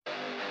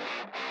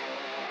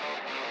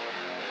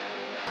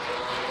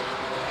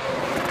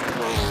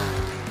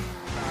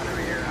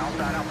Over here.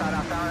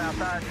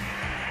 Outside.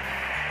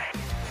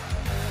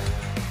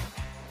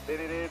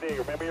 Dig.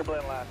 Remember your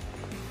blend line.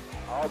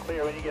 All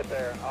clear when you get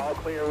there. All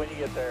clear.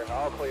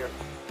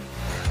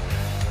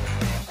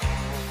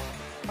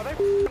 Are they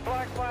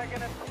black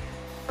flagging it?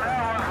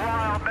 That was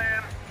wild,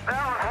 man.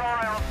 That was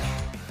wild.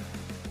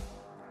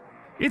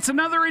 It's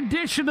another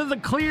edition of the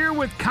Clear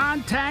with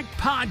Contact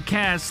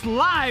podcast,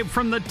 live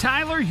from the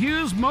Tyler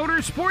Hughes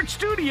Motorsports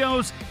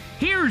Studios.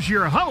 Here's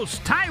your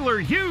host, Tyler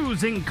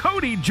Hughes and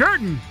Cody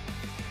Jordan.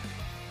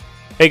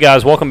 Hey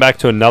guys, welcome back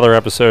to another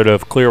episode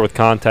of Clear with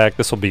Contact.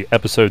 This will be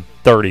episode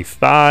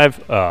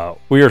 35.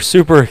 We are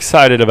super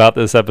excited about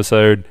this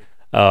episode.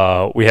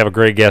 We have a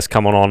great guest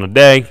coming on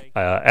today.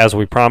 As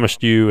we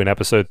promised you in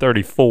episode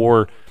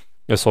 34,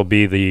 this will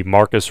be the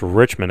Marcus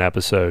Richmond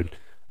episode.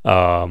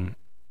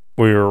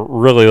 We're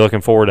really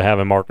looking forward to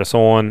having Marcus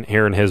on,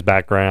 hearing his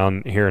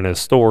background, hearing his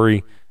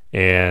story,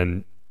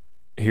 and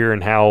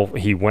hearing how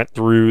he went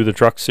through the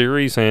truck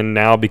series and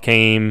now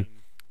became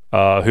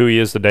who he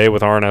is today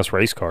with R&S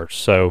Race Cars.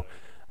 So,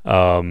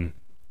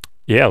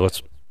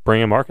 let's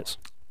bring in Marcus.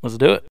 Let's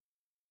do it.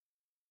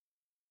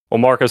 Well,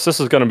 Marcus, this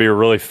is going to be a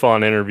really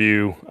fun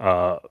interview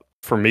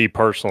for me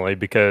personally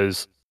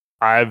because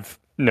I've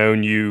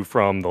known you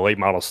from the late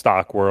model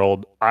stock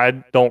world. I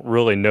don't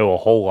really know a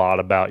whole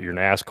lot about your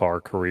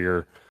NASCAR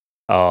career.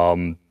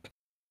 So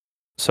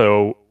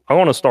I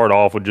want to start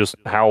off with just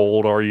how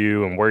old are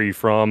you and where are you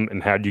from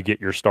and how did you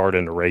get your start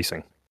into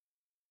racing?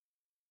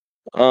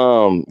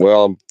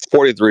 Well, I'm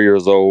 43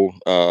 years old.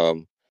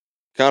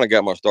 Kind of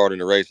got my start in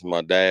the racing.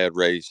 My dad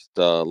raced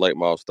late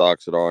model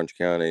stocks at Orange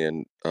County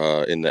and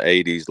in the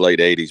 80s, late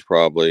 80s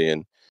probably.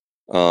 And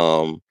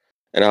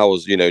I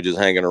was, just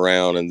hanging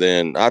around. And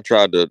then I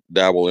tried to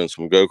dabble in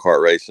some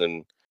go-kart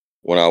racing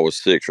when I was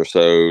 6 or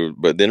so,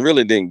 but then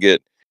really didn't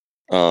get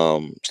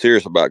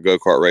serious about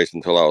go-kart racing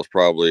until I was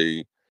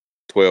probably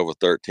 12 or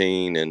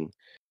 13. And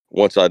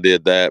once I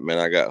did that, man,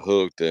 I got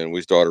hooked and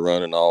we started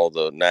running all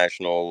the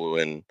national,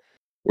 and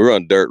we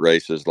run dirt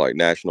races, like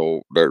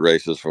national dirt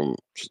races from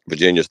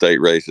Virginia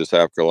State races,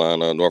 South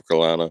Carolina, North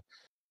Carolina,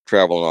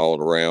 traveling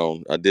all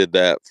around. I did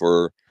that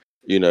for,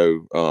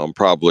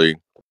 probably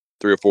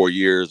 3 or 4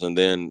 years. And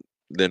then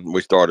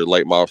we started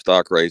late model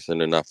stock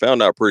racing. And I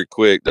found out pretty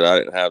quick that I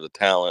didn't have the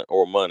talent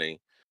or money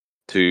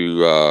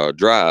to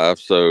drive.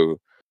 So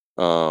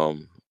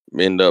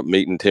ended up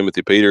meeting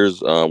Timothy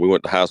Peters. We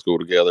went to high school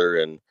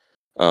together and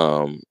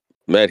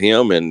met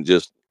him and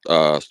just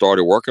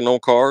started working on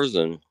cars.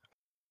 And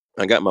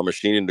I got my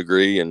machining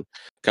degree and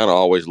kind of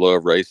always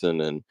loved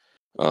racing. And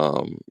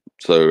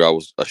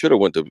so I should have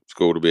went to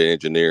school to be an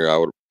engineer. I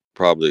would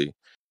probably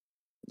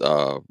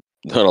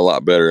done a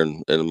lot better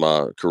in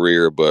my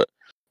career, but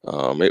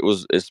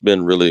it's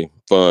been really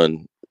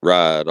fun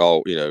ride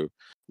all, the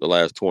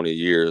last 20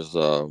 years.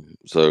 But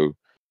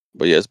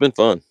yeah, it's been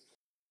fun.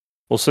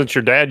 Well, since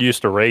your dad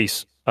used to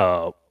race,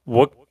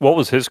 what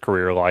was his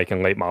career like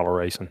in late model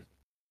racing?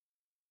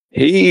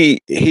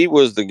 He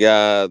was the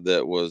guy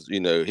that was,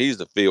 he's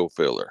the field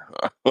filler.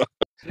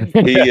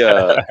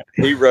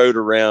 He rode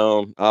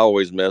around. I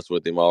always mess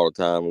with him all the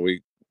time and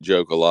we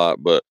joke a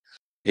lot, but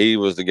he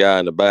was the guy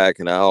in the back.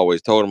 And I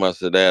always told him, I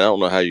said, Dad, I don't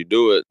know how you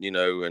do it,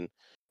 and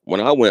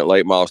when I went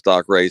late model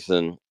stock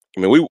racing, I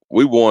mean,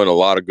 we won a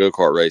lot of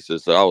go-kart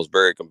races. So I was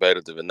very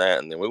competitive in that.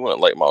 And then we went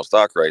late model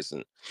stock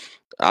racing.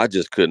 I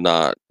just could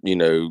not,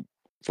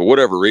 for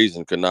whatever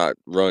reason, could not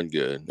run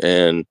good.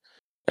 And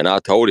I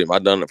told him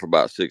I'd done it for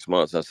about 6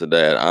 months. I said,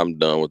 Dad, I'm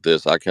done with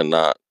this. I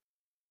can't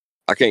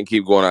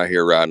keep going out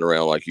here riding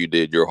around like you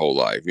did your whole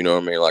life. You know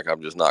what I mean? Like,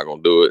 I'm just not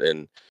going to do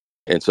it.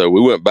 And so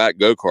we went back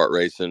go-kart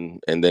racing.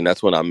 And then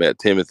that's when I met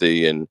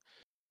Timothy and,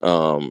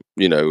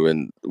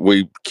 and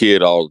we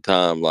kid all the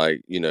time,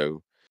 like,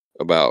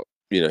 about,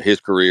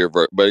 his career.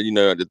 But,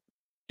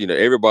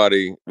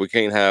 everybody, we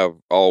can't have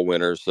all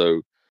winners.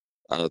 So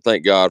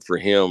thank God for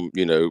him,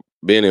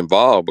 being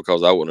involved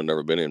because I wouldn't have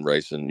never been in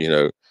racing,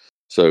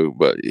 So,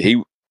 but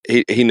he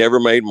never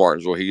made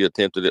Martinsville. He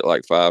attempted it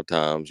like 5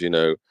 times,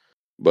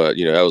 but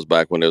that was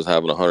back when they was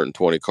having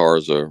 120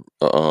 cars a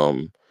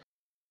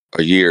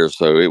year.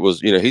 So it was,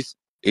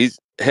 he's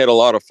had a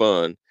lot of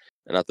fun,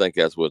 and I think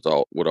that's what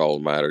all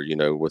mattered,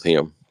 with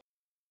him.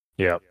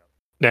 Yeah.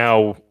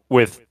 Now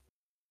with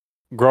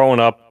growing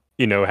up,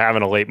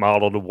 having a late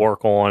model to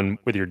work on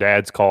with your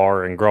dad's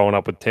car and growing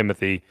up with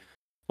Timothy,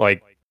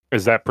 like,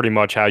 is that pretty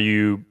much how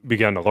you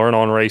began to learn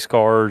on race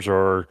cars,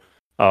 or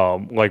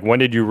like when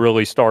did you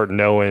really start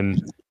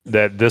knowing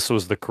that this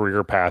was the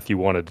career path you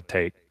wanted to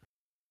take?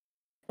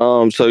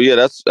 So yeah,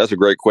 that's a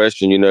great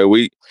question.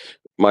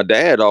 My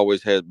dad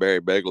always had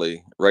Barry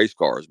Begley race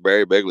cars.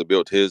 Barry Begley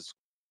built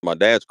my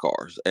dad's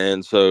cars.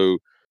 And so,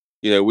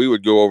 we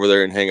would go over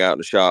there and hang out in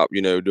the shop,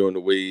 during the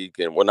week.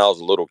 And when I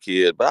was a little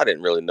kid, but I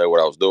didn't really know what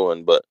I was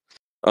doing. But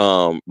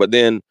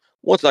then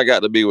once I got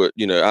to be with,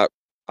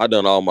 I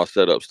done all my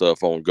setup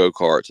stuff on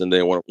go-karts. And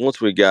then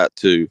once we got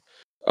to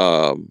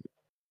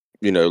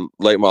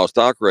late model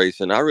stock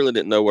racing, I really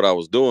didn't know what I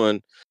was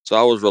doing. So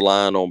I was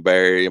relying on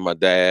Barry and my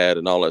dad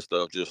and all that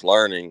stuff, just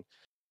learning.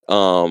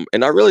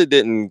 And I really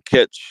didn't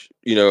catch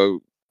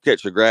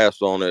a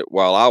grasp on it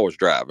while I was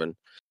driving.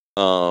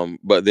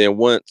 But then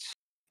once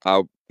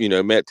I,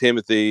 met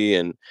Timothy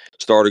and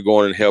started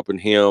going and helping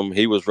him,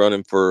 he was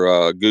running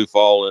for Goof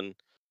Fallen.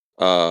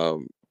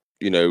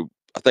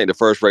 I think the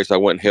first race I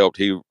went and helped,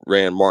 he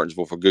ran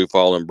Martinsville for Goof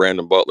Fallen.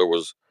 Brandon Butler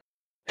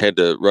had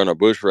to run a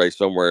bush race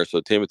somewhere, so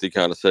Timothy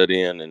kind of set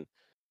in, and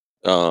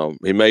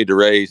he made the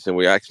race, and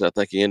I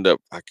think he ended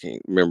up, I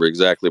can't remember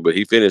exactly, but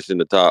he finished in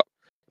the top.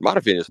 Might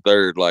have finished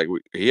third. Like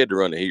he had to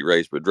run the heat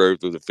race, but drove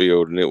through the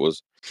field, and that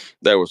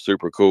was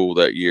super cool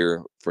that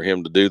year for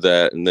him to do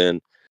that. And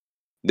then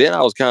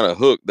I was kind of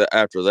hooked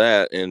after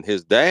that. And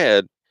his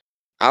dad,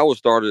 I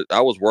was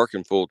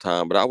working full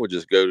time, but I would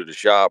just go to the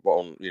shop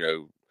on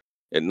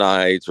at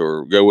nights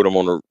or go with him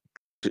on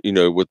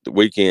with the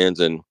weekends.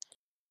 And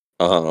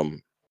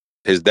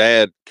his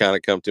dad kind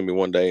of come to me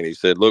one day and he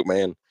said, "Look,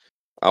 man,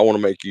 I want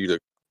to make you the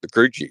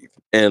crew chief."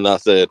 And I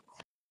said,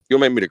 "You'll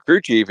make me the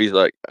crew chief?" He's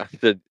like, I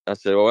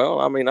said, "Well,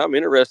 I mean, I'm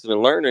interested in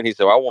learning." He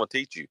said, "Well, I want to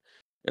teach you,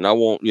 and I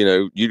want,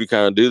 you to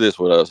kind of do this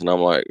with us." And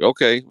I'm like,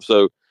 "Okay."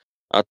 So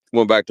I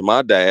went back to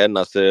my dad and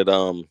I said,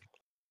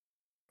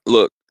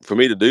 "Look, for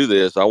me to do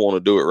this, I want to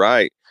do it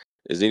right.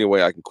 Is there any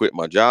way I can quit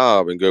my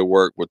job and go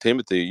work with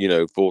Timothy,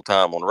 full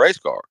time on a race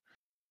car?"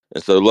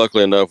 And so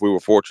luckily enough, we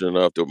were fortunate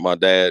enough that my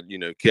dad,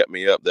 kept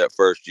me up that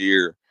first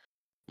year.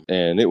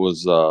 And it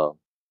was,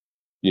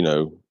 you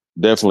know,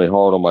 definitely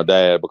hard on my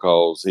dad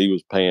because he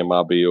was paying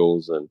my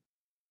bills and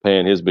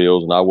paying his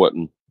bills, and I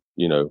wasn't,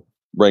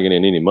 bringing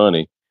in any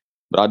money.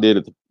 But I did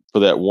it for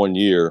that 1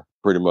 year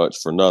pretty much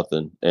for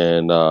nothing.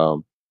 And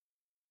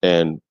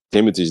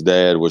Timothy's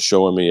dad was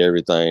showing me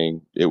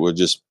everything. It was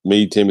just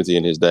me, Timothy,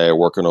 and his dad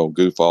working on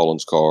Goof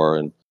Fallen's car,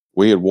 and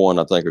we had won,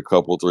 I think,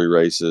 three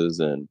races,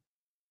 and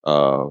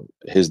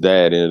his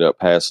dad ended up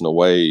passing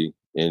away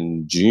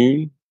in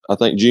June, I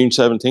think June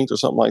 17th or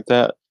something like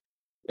that.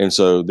 And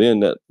so then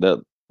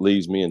that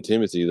leaves me and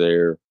Timothy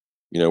there.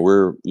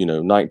 We're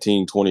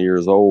 19, 20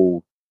 years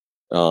old.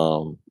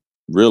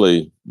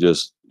 Really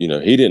just, he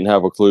didn't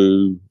have a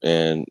clue,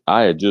 and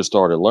I had just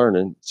started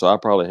learning, so I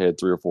probably had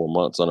 3 or 4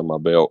 months under my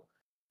belt.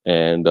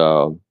 And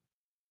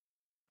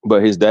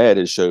but his dad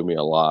had showed me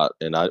a lot,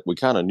 and we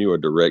kind of knew a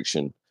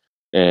direction.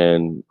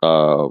 And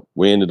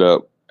we ended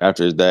up,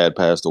 after his dad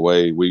passed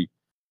away,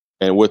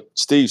 with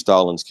Steve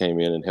Stallings came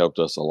in and helped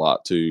us a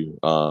lot too.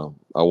 I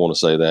want to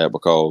say that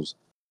because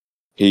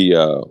he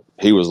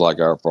was like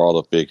our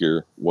father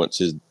figure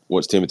once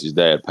Timothy's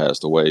dad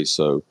passed away.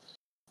 So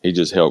he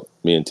just helped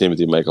me and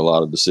Timothy make a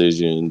lot of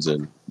decisions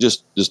and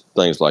just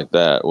things like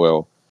that.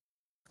 Well,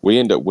 we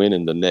ended up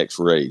winning the next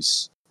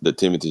race that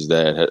Timothy's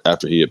dad had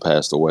after he had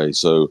passed away.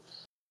 So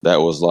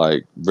that was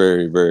like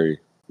very, very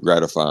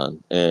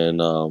gratifying.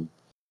 And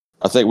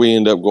I think we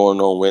ended up going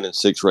on winning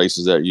 6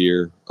 races that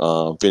year,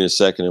 finished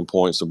second in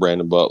points to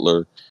Brandon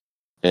Butler.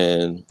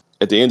 And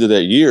at the end of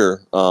that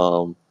year,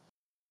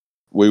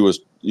 we was,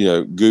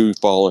 Goof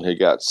Fallen had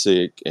got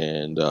sick,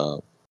 and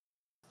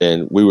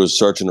we was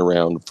searching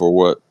around for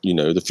what,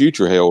 the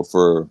future held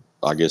for,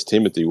 I guess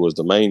Timothy was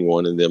the main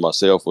one, and then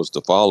myself was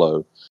to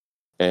follow.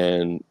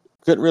 And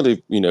couldn't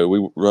really,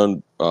 we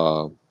run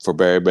for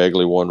Barry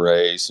Begley one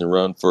race and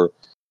run for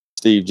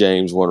Steve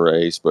James one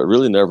race, but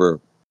really never,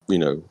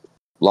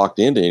 locked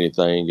into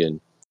anything. And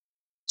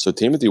so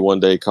Timothy one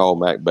day called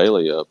Mac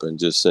Bailey up and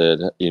just said,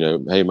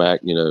 "Hey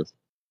Mac,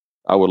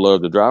 I would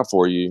love to drive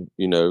for you,"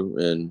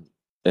 and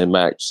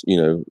Max,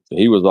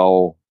 he was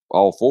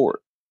all for it.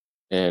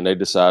 And they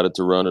decided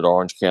to run at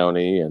Orange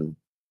County, and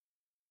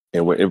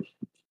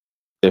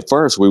at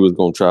first we was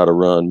going to try to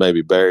run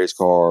maybe Barry's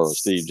car or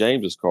Steve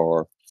James's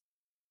car.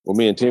 Well,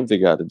 me and Timothy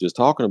got to just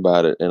talking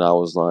about it, and I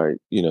was like,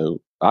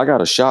 I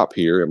got a shop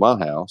here at my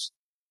house,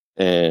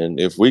 and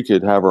if we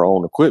could have our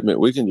own equipment,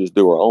 we can just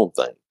do our own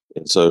thing.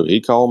 And so he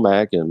called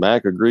Mac, and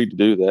Mac agreed to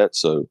do that.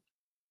 So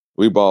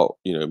we bought,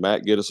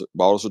 Mac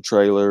bought us a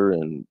trailer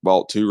and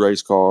bought 2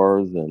 race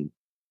cars, and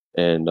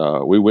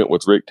we went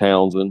with Rick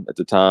Townsend at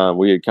the time.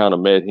 We had kind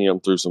of met him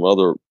through some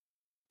other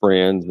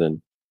friends,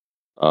 and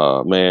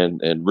man,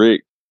 and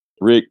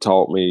Rick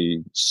taught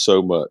me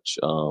so much.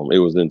 It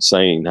was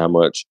insane how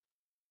much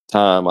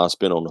time I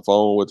spent on the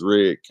phone with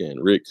Rick,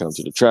 and Rick come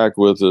to the track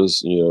with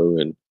us,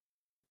 and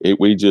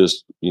we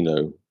just,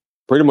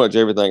 pretty much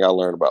everything I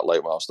learned about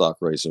late model stock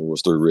racing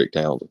was through Rick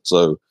Townsend.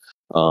 So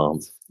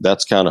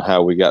that's kind of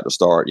how we got to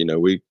start.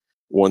 We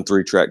won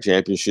 3 track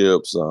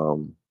championships,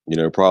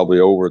 probably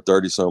over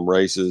 30 some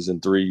races in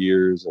 3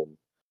 years.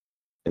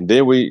 And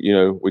then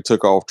we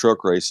took off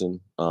truck racing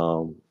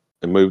and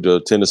moved to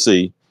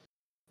Tennessee.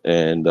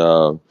 And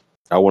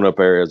I went up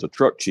there as a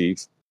truck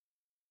chief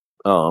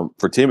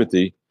for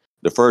Timothy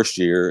the first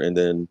year. And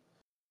then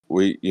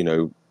we,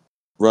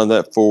 run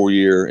that 4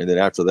 year. And then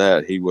after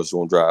that, he was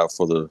going to drive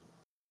for the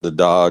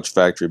Dodge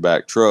factory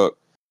back truck.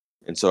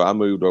 And so I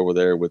moved over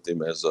there with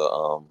him as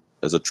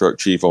a truck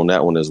chief on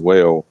that one as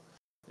well.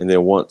 And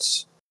then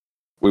once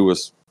we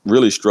was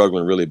really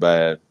struggling really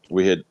bad,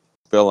 we had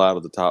fell out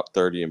of the top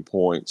 30 in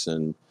points,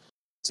 and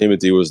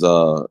Timothy was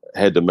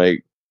had to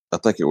make, I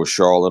think it was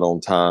Charlotte on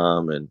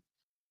time, and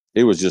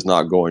it was just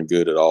not going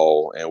good at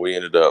all. And we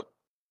ended up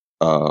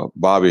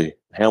Bobby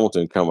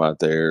Hamilton come out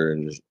there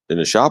and in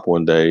the shop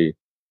one day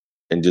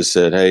and just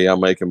said, "Hey, I'm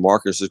making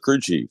Marcus as crew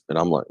chief." And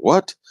I'm like,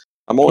 "What?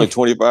 I'm only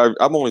 25.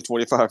 I'm only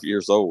 25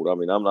 years old. I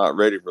mean, I'm not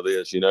ready for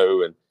this, you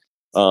know."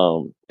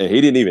 And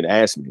he didn't even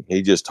ask me.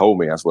 He just told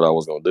me that's what I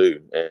was going to do.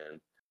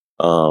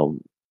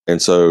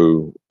 And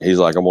so he's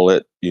like, "I'm gonna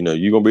let you know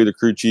you're gonna be the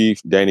crew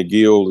chief. Danny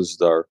Gill is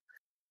our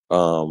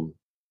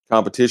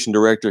competition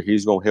director.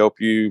 He's gonna help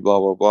you, blah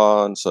blah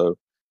blah." And so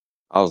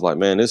I was like,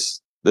 "Man,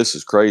 this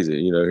is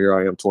crazy. You know, here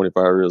I am,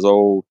 25 years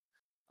old.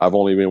 I've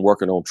only been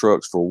working on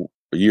trucks for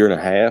a year and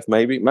a half,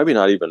 maybe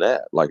not even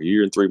that, like a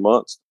year and 3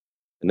 months.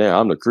 And now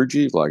I'm the crew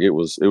chief." Like it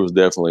was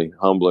definitely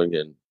humbling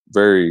and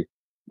very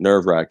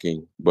nerve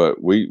wracking,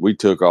 but we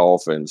took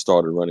off and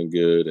started running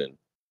good.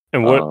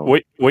 And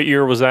what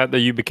year was that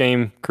you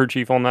became crew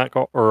chief on that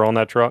car or on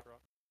that truck?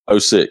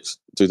 06,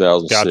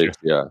 2006. Gotcha.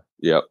 Yeah.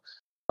 Yep.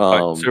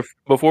 All right, so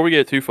before we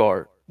get too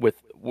far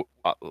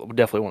I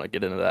definitely want to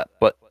get into that,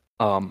 but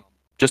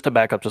just to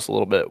back up just a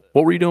little bit,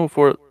 what were you doing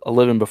for a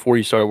living before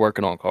you started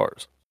working on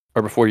cars,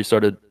 or before you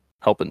started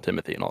helping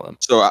Timothy and all them?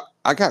 So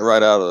I got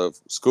right out of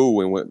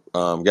school and went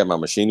got my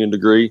machining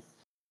degree,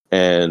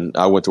 and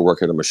I went to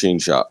work at a machine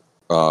shop.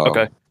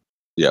 Okay.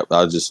 Yeah,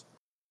 I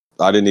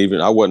didn't even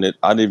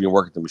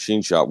work at the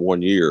machine shop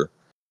 1 year,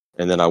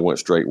 and then I went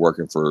straight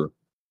working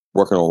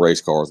on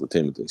race cars with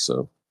Timothy.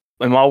 So,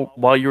 And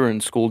while you were in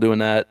school doing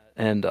that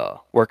and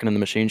working in the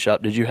machine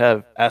shop, did you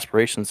have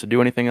aspirations to do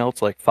anything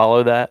else, like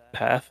follow that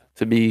path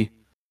to be,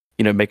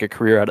 make a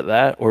career out of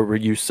that, or were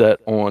you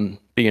set on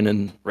being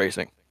in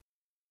racing?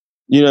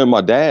 you know,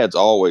 my dad's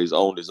always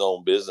owned his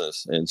own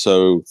business, and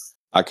so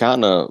I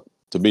kind of,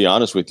 to be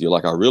honest with you,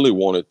 like I really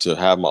wanted to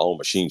have my own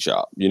machine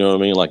shop. You know what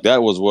I mean? Like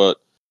that was what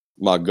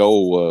my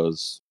goal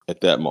was at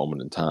that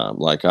moment in time.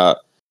 Like I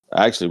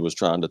actually was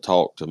trying to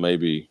talk to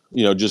maybe,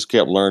 just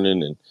kept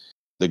learning, and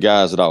the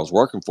guys that I was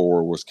working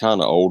for was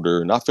kind of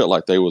older, and I felt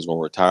like they was going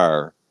to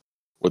retire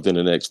within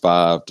the next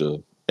 5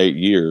 to 8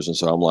 years. And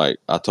so I'm like,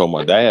 I told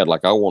my dad,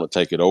 like, I want to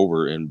take it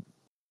over and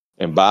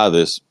buy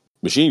this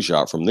machine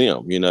shop from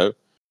them,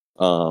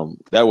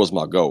 that was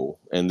my goal.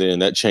 And then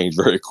that changed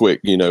very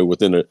quick, when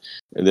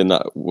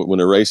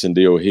the racing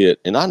deal hit,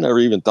 and I never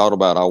even thought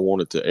about I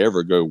wanted to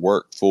ever go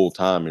work full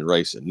time in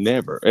racing.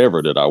 Never,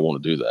 ever did I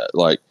want to do that.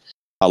 Like,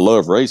 I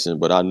love racing,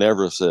 but I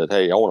never said,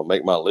 "Hey, I want to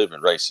make my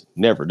living racing."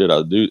 Never did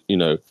I do,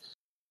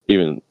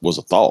 even was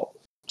a thought.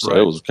 So Right.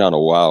 It was kind of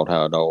wild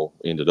how it all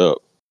ended up.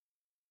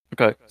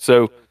 Okay,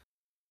 so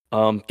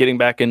getting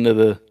back into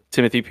the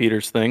Timothy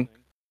Peters thing,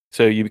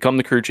 so you become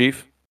the crew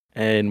chief,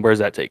 and where does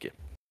that take you?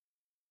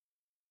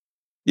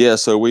 Yeah,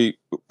 so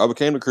I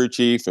became the crew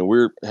chief,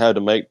 and had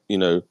to make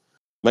the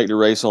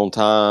race on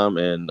time.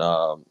 And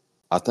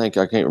I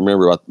can't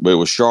remember, but it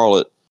was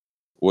Charlotte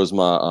was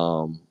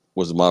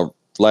my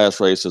last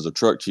race as a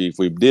truck chief.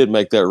 We did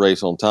make that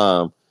race on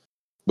time,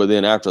 but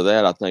then after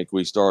that, I think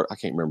I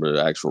can't remember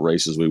the actual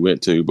races we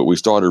went to, but we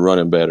started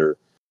running better.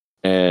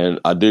 And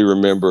I do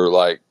remember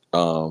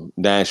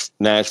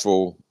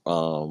Nashville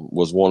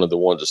was one of the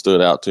ones that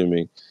stood out to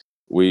me.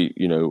 We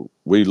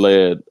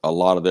led a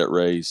lot of that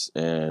race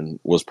and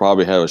was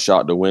probably had a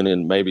shot to win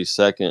in maybe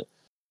second.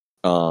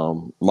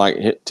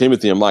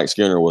 Timothy and Mike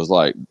Skinner was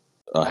like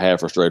a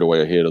half a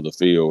straightaway ahead of the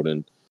field.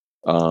 And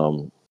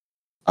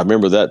I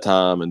remember that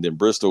time. And then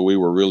Bristol, we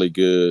were really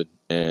good.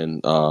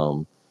 And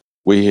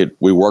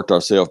we worked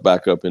ourselves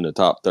back up in the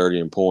top 30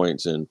 in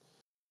points. And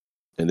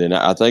then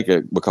I think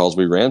because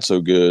we ran so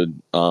good,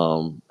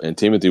 and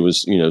Timothy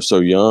was, so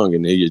young,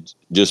 and he had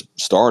just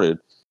started,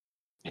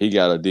 he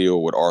got a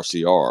deal with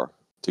RCR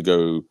to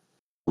go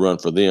run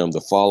for them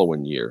the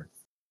following year.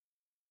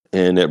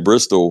 And at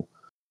Bristol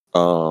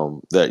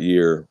that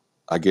year,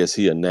 I guess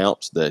he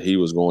announced that he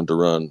was going to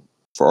run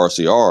for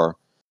RCR.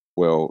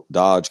 Well,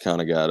 Dodge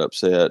kind of got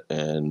upset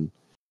and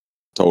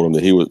told him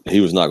that he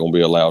was not going to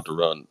be allowed to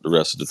run the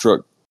rest of the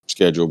truck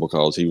schedule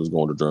because he was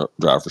going to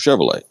drive for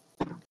Chevrolet.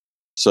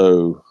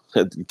 So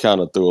it kind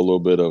of threw a little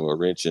bit of a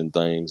wrench in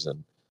things,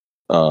 and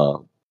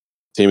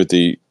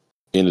Timothy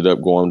ended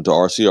up going to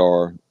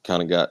RCR.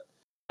 Kind of got,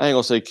 I ain't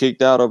gonna say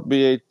kicked out of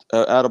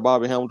out of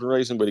Bobby Hamilton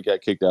Racing, but he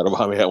got kicked out of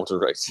Bobby Hamilton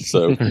Racing.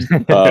 So, and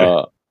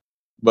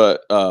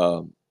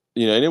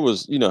it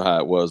was, how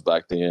it was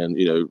back then.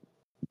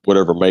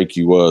 Whatever make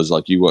you was,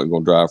 like, you wasn't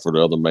gonna drive for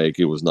the other make.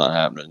 It was not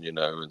happening,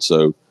 and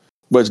so,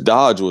 but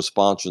Dodge was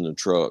sponsoring the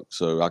truck,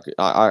 so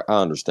I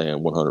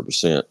understand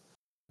 100%.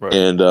 Right.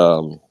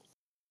 And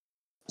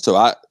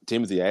so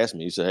Timothy asked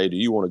me, he said, "Hey, do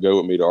you want to go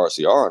with me to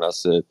RCR?" And I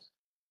said,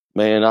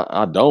 "Man,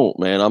 I don't,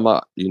 man. I'm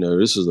not,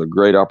 this is a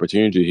great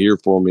opportunity here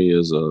for me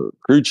as a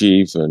crew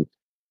chief. And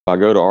if I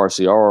go to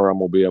RCR, I'm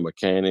going to be a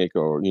mechanic,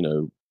 or,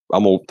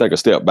 I'm going to take a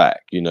step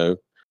back, I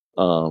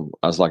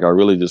was like, I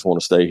really just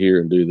want to stay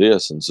here and do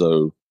this." And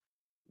so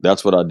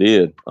that's what I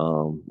did.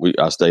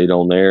 I stayed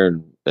on there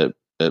and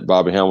at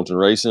Bobby Hamilton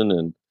Racing,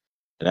 and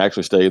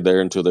actually stayed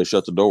there until they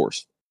shut the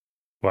doors.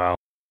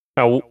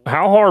 Now,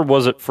 how hard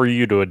was it for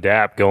you to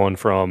adapt going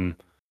from,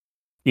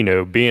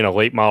 being a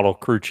late model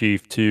crew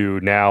chief to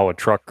now a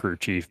truck crew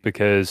chief?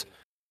 Because,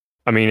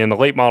 I mean, in the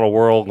late model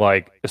world,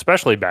 like,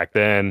 especially back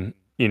then,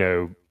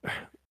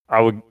 I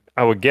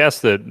would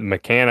guess that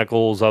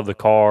mechanicals of the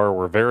car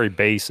were very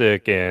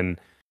basic and,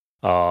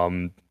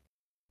 um,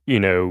 you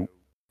know,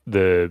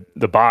 the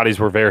bodies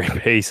were very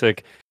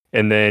basic.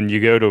 And then you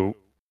go to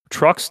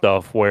truck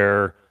stuff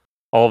where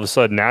all of a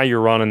sudden now you're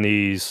running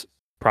these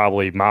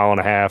probably mile and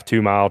a half,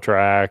 2 mile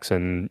tracks.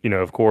 And,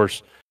 of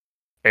course,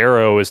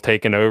 Aero is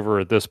taken over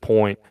at this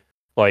point.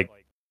 Like,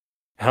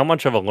 how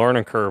much of a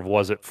learning curve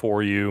was it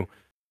for you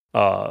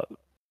uh,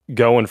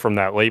 going from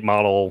that late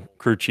model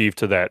crew chief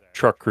to that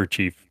truck crew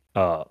chief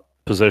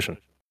position?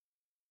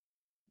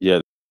 Yeah,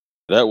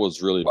 that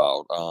was really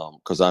wild.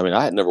 Because I mean,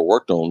 I had never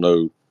worked on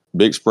no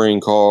big spring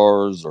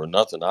cars or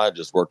nothing. I had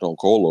just worked on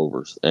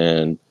coilovers,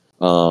 and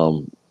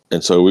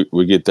so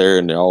we get there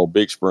and they're all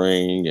big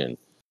spring, and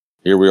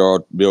here we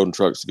are building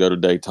trucks to go to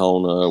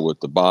Daytona with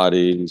the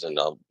bodies, and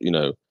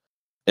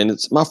and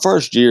it's my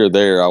first year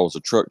there. I was a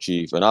truck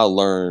chief, and I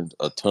learned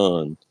a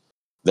ton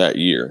that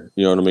year.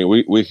 You know what I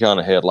mean? We kind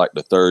of had like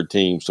the third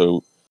team,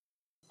 so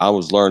I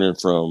was learning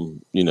from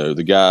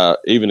the guy,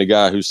 even the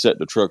guy who set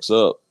the trucks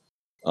up.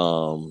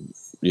 Um,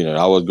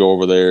 I would go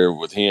over there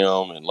with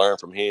him and learn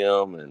from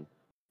him, and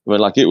I mean,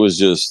 like it was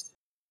just,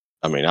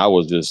 I mean, I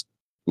was just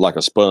like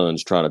a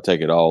sponge trying to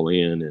take it all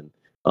in, and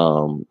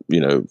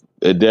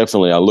it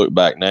definitely. I look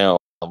back now,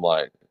 I'm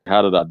like,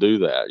 how did I do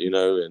that?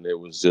 And it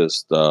was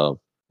just,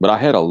 but I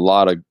had a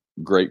lot of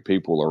great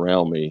people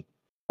around me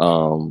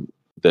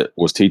that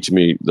was teaching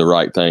me the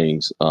right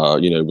things.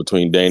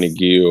 Between Danny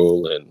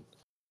Gill and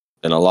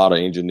a lot of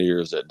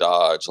engineers at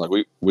Dodge, like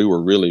we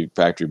were really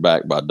factory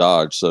backed by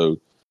Dodge, so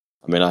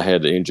I mean, I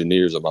had the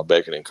engineers at my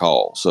beck and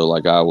call. So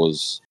like I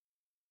was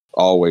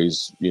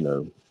always,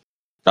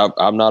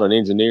 I'm not an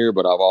engineer,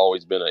 but I've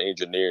always been an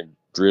engineer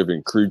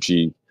driven crew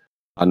chief.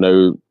 I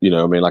know,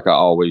 I mean, like I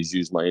always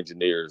use my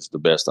engineers the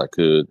best I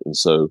could. And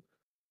so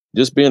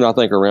just being, I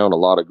think, around a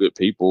lot of good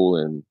people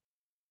and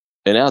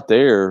out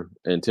there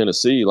in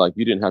Tennessee, like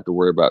you didn't have to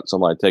worry about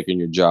somebody taking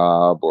your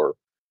job or,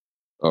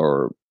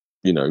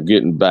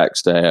 getting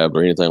backstabbed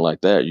or anything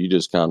like that. You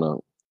just kind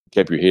of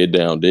kept your head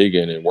down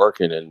digging and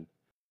working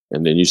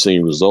and then you see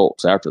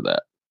results after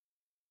that.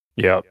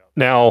 Yeah.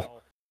 Now,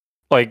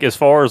 like as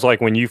far as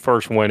like when you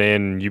first went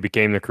in, you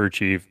became the crew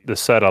chief, the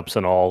setups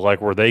and all,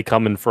 like were they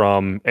coming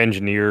from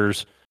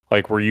engineers?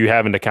 Like were you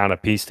having to kind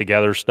of piece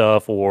together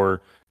stuff,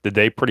 or did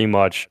they pretty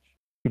much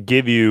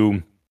give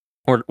you,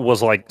 or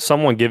was like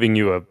someone giving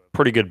you a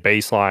pretty good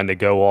baseline to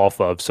go off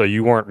of so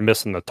you weren't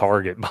missing the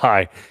target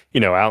by,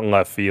 out in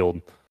left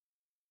field?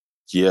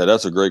 Yeah,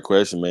 that's a great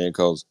question, man,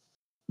 because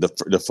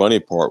the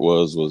funny part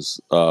was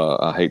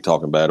I hate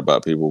talking bad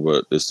about people,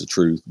 but it's the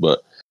truth.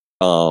 But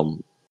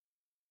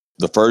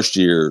the first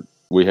year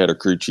we had a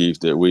crew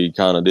chief that we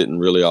kind of didn't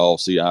really all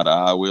see eye to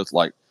eye with,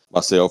 like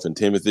myself and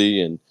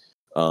Timothy, and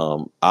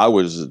I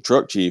was a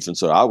truck chief, and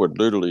so I would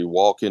literally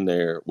walk in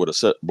there with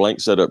a blank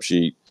setup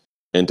sheet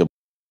into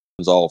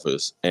his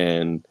office,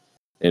 and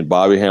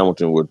Bobby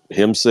Hamilton would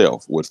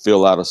himself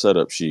fill out a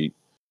setup sheet,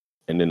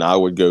 and then I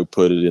would go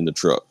put it in the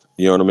truck.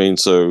 You know what I mean?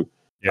 So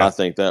Yeah. I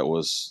think that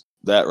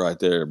right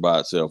there by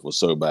itself was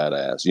so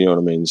badass. You know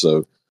what I mean?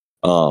 So,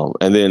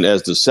 and then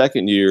as the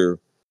second year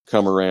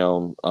come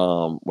around,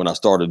 when I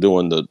started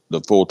doing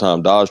the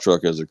full-time Dodge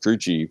truck as a crew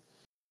chief,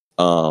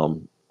 I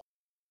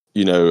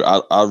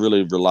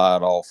really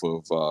relied off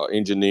of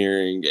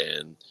engineering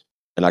and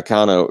I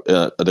kind of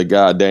the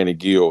guy Danny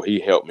Gill,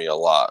 he helped me a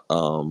lot.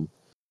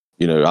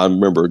 I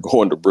remember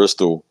going to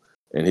Bristol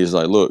and he's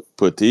like, look,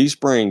 put these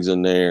springs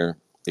in there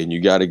and you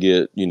got to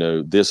get,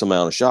 this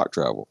amount of shock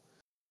travel.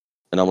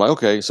 And I'm like,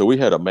 okay. So we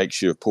had a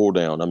makeshift pull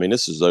down. I mean,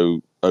 this is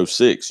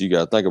 06. You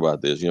got to think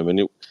about this. I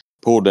mean,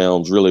 pull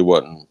downs really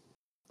wasn't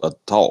a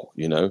talk,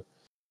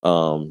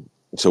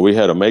 So we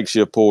had a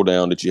makeshift pull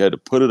down that you had to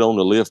put it on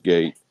the lift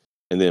gate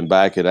and then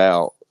back it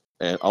out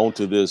and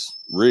onto this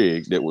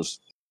rig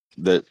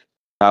that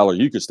Tyler,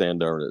 you could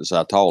stand there. That's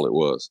how tall it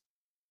was.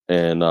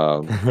 And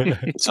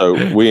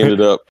so we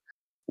ended up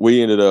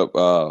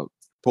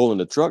pulling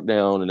the truck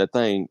down, and that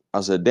thing,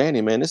 I said,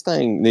 Danny, man, this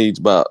thing needs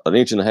about 1.5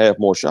 inches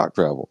more shock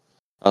travel.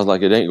 I was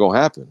like, it ain't gonna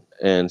happen.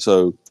 And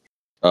so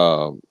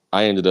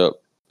I ended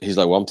up, he's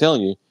like, well, I'm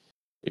telling you,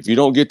 if you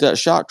don't get that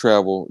shock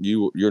travel,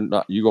 you're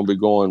gonna be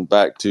going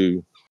back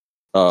to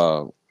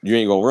you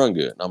ain't gonna run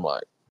good. And I'm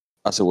like,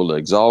 I said, well, the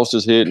exhaust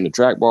is hitting, the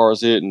track bar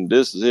is hitting,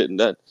 this is hitting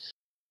that.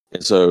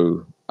 And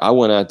so I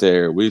went out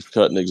there, we was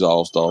cutting the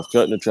exhaust off,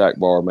 cutting the track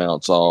bar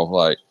mounts off,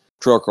 like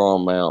truck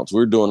arm mounts.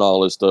 We're doing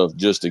all this stuff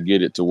just to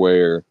get it to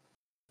where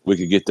we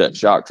could get that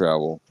shock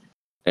travel.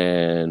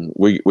 And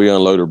we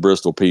unloaded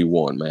Bristol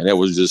P1, man. It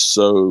was just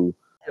so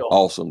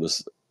awesome.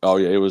 Oh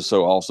yeah, it was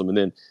so awesome. And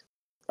then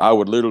I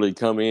would literally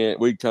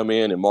we'd come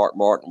in and Mark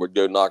Martin would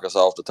go knock us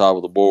off the top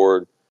of the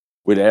board.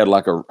 We'd add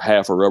like a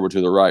half a rubber to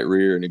the right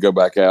rear and he'd go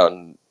back out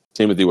and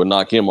Timothy would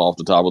knock him off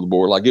the top of the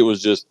board. Like it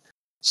was just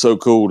so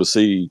cool to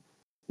see,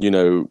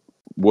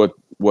 what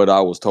what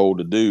I was told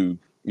to do,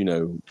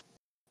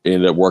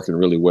 ended up working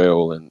really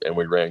well, and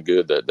we ran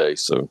good that day.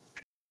 So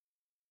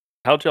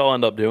How'd y'all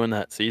end up doing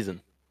that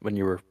season when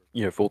you were,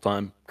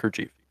 full-time crew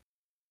chief?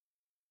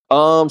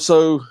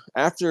 So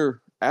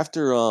after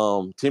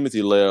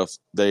Timothy left,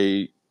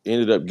 they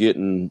ended up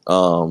getting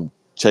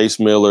Chase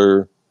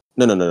Miller.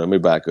 No. Let me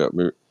back up.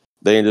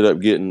 They ended up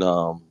getting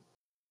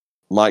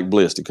Mike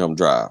Bliss to come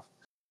drive,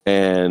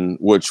 and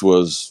which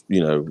was,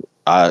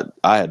 I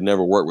had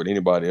never worked with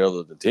anybody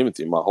other than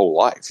Timothy my whole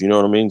life. You know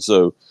what I mean?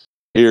 So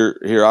here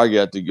I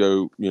got to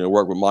go,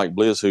 work with Mike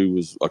Bliss, who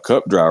was a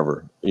Cup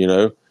driver,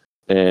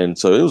 and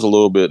so it was a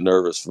little bit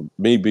nervous for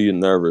me, being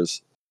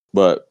nervous,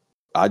 but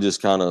I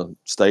just kind of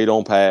stayed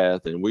on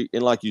path. And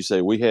like you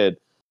say,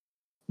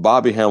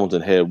 Bobby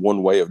Hamilton had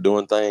one way of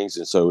doing things.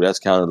 And so that's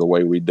kind of the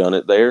way we done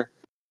it there.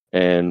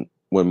 And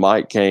when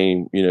Mike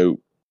came,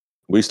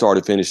 we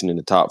started finishing in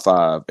the top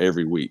 5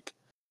 every week.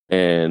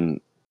 And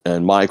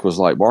Mike was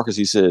like, Marcus,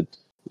 he said,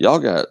 y'all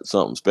got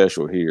something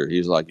special here.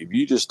 He's like, if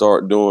you just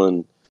start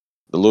doing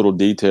the little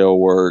detail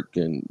work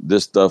and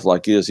this stuff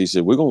like this, he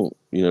said, we're going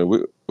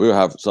to, we'll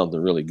have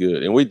something really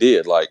good. And we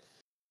did. Like,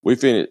 we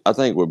finished, I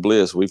think with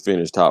Bliss, we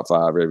finished top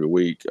 5 every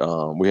week.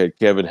 We had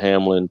Kevin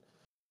Hamlin.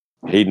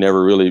 He'd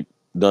never really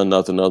done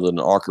nothing other than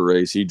the ARCA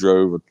race. He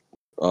drove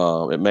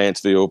at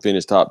Mansfield,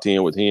 finished top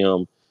 10 with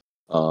him.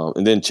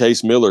 And then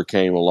Chase Miller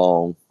came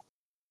along,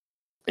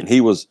 and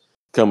he was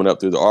coming up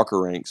through the ARCA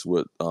ranks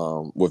with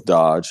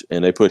Dodge,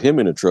 and they put him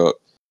in a truck.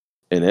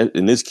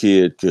 And this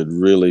kid could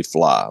really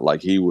fly.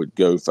 Like, he would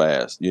go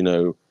fast,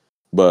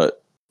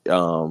 but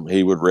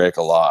he would wreck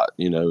a lot,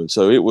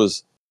 So it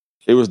was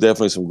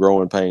definitely some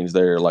growing pains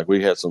there. Like,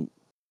 we had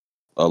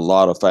a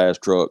lot of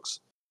fast trucks,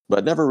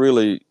 but never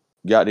really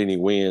got any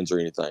wins or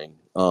anything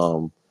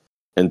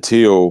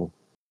until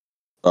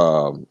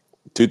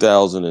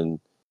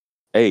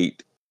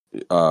 2008.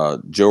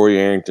 Joey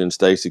Arrington,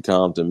 Stacy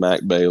Compton,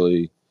 Mac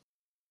Bailey,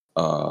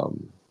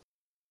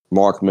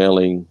 Mark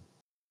Melling,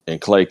 and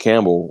Clay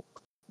Campbell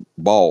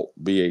bought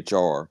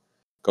BHR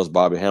because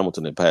Bobby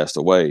Hamilton had passed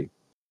away,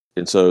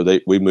 and so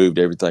we moved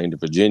everything to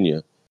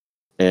Virginia.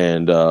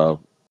 And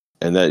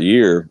that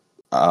year,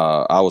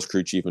 I was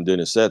crew chief and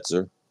Dennis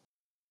Setzer,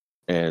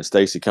 and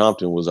Stacy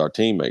Compton was our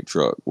teammate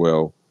truck.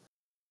 Well,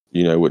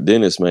 with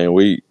Dennis, man,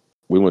 we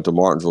went to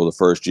Martinsville the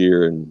first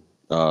year, and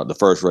the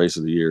first race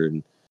of the year,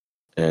 and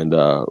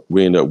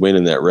we ended up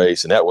winning that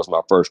race. And that was my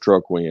first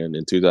truck win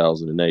in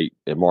 2008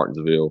 at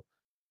Martinsville.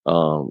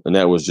 And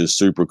that was just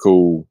super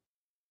cool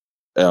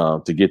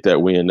to get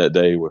that win that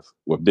day with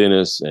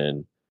Dennis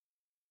and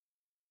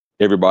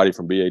everybody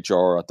from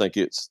BHR. I think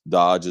it's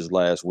Dodge's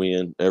last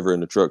win ever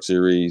in the truck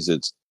series.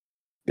 It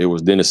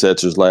was Dennis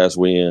Setzer's last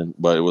win,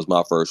 but it was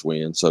my first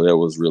win. So that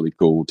was really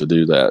cool to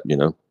do that,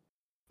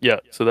 Yeah,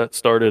 so that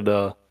started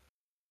the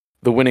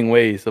winning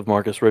ways of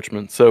Marcus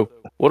Richmond. So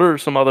what are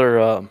some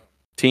other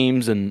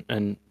teams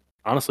and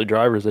honestly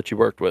drivers that you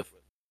worked with?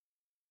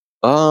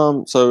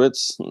 So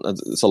it's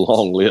a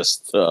long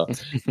list,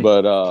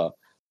 but I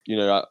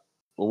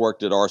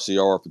worked at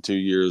RCR for 2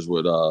 years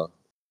with well,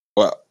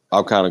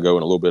 I'll kind of go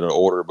in a little bit of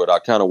order, but I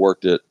kind of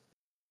worked at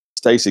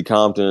Stacy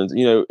Compton.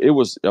 It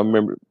was, I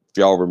remember, if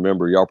y'all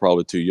remember, y'all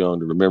probably too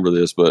young to remember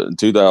this, but in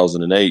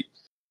 2008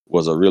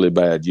 was a really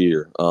bad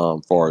year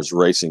as far as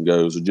racing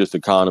goes, or just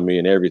economy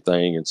and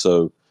everything. And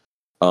so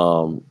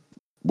I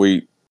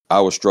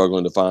was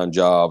struggling to find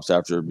jobs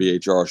after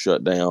BHR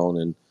shut down,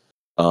 and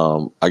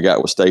I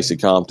got with Stacy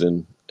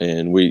Compton,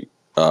 and we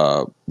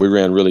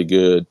ran really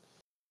good.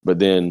 But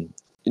then,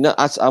 I'm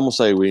gonna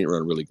say we didn't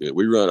run really good.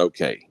 We run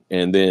okay,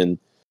 and then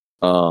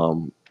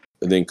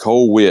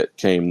Cole Witt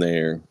came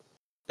there,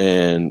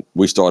 and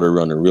we started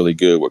running really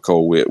good with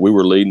Cole Witt. We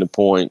were leading the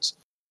points,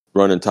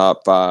 running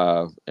top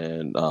 5,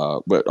 and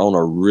but on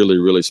a really,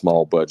 really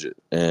small budget.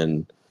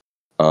 And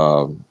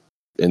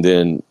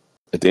then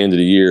at the end of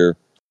the year,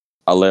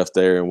 I left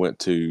there and went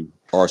to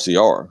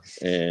RCR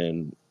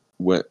and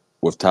went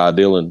with Ty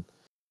Dillon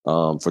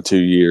for 2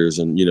 years.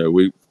 And,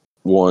 we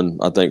won,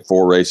 I think,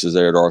 4 races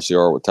there at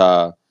RCR with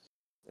Ty.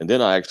 And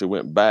then I actually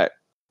went back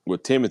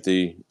with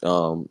Timothy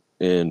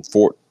in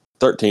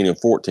 13 and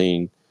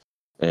 14.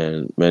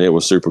 And, man, it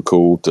was super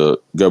cool to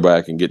go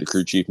back and get the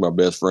crew chief, my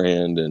best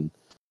friend. And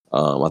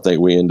I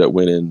think we ended up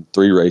winning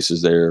 3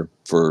 races there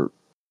for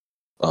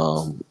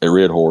at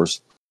Red Horse.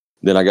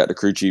 Then I got the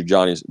crew chief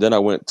Johnny. Then I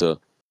went to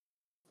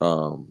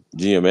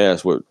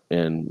GMS with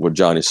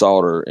Johnny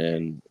Sauter,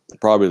 and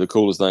probably the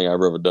coolest thing I've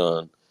ever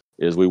done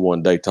is we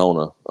won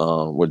Daytona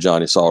with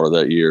Johnny Sauter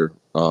that year.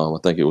 I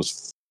think it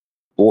was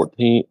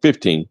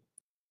 15.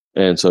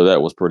 And so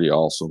that was pretty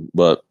awesome.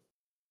 But,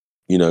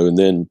 and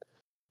then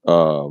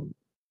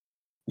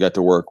got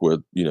to work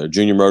with,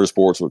 Junior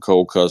Motorsports with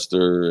Cole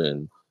Custer,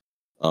 and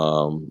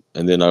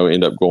then I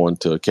ended up going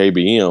to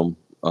KBM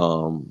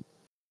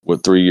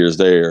with 3 years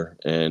there,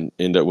 and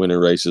ended up winning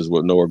races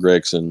with Noah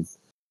Gregson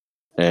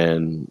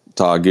and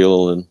Todd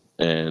Gilliland,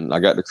 and I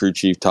got the crew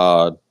chief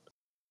Todd.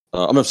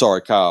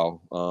 Kyle.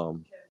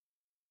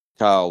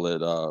 Kyle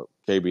at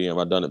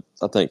KBM. I done it.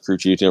 I think crew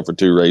chiefed him for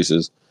 2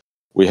 races,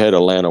 we had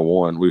Atlanta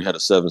won. We had a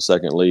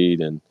 7-second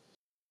lead and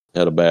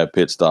had a bad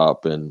pit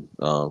stop and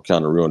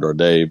kind of ruined our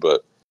day.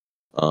 But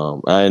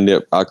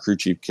I crew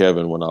chief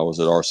Kevin when I was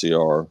at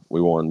RCR.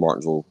 We won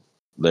Martinsville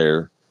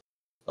there.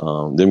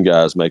 Them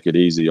guys make it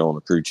easy on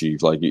the crew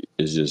chief. Like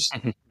it's just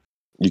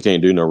you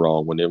can't do no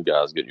wrong when them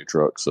guys get in your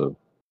truck. So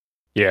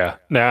Yeah.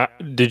 Now,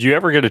 did you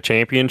ever get a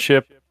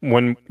championship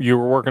when you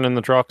were working in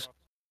the trucks?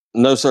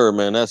 no, sir,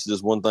 man. That's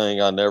just one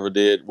thing I never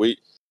did. We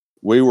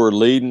were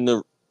leading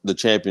the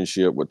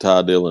championship with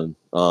Ty Dillon,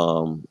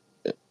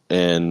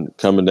 and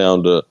coming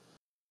down to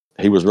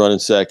he was running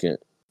second,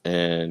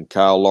 and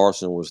Kyle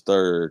Larson was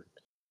third,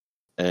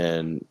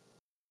 and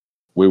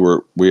we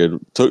had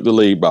took the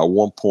lead by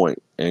 1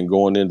 point, and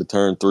going into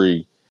turn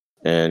 3,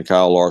 and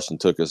Kyle Larson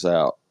took us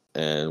out,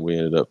 and we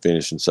ended up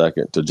finishing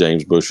second to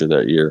James Busher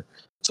that year.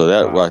 So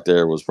that right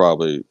there was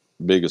probably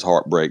the biggest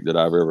heartbreak that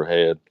I've ever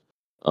had.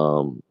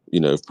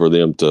 For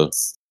them to,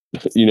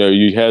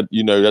 you had,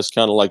 that's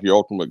kind of like your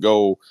ultimate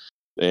goal,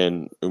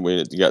 and when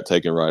it got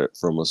taken right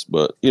from us.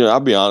 But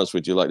I'll be honest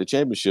with you, like the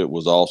championship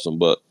was awesome,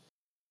 but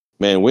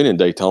man, winning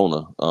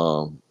Daytona,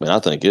 I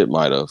think it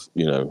might have,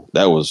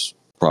 that was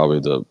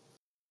probably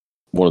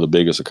one of the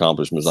biggest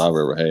accomplishments I've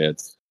ever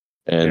had.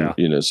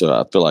 And, so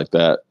I feel like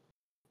that,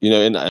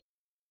 and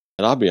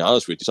I'll be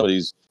honest with you, some of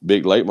these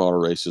big late model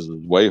races was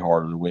way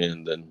harder to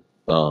win than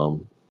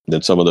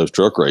some of those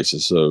truck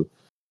races. So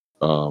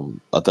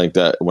I think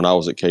that when I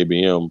was at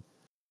KBM,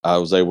 I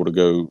was able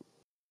to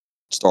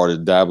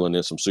started dabbling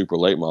in some super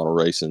late model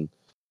racing.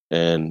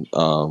 And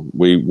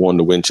we won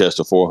the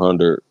Winchester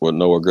 400 with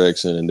Noah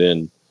Gregson, and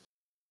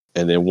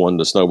then won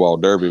the Snowball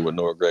Derby with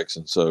Noah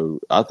Gregson. So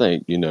I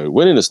think,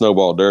 winning the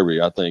Snowball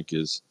Derby, I think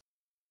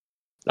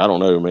I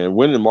don't know, man.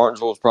 Winning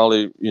Martinsville was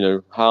probably,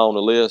 high on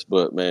the list,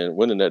 but man,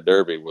 winning that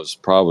Derby was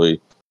probably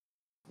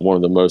one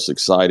of the most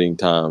exciting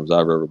times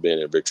I've ever been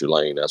in Victory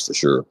Lane. That's for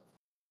sure.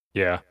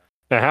 Yeah.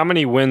 Now, how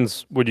many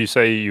wins would you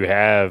say you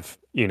have,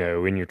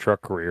 in your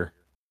truck career?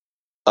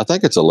 I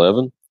think it's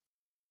 11.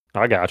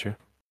 I got you.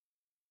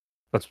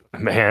 It's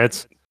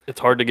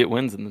hard to get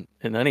wins in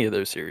any of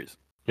those series.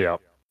 Yeah.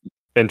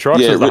 And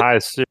trucks is the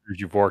highest series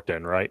you've worked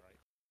in, right?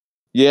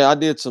 Yeah, I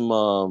did some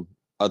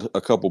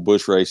a couple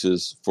bush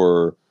races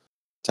for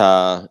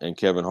Ty and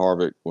Kevin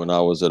Harvick when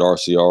I was at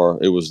RCR.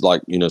 It was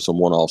like, some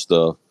one-off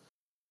stuff.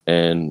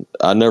 And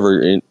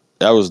that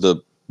was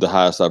the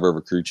highest I've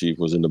ever crew chief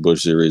was in the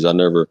bush series. I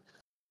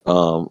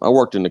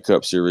worked in the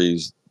Cup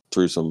series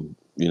through some,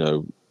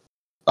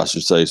 I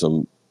should say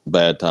some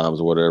bad times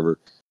or whatever,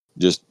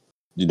 just,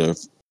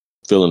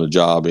 filling a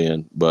job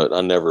in, but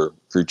I never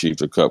crew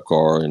chiefed a Cup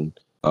car. And,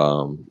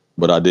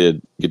 but I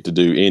did get to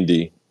do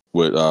Indy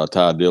with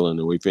Ty Dillon,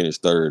 and we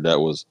finished third. That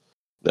was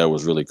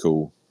really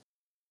cool.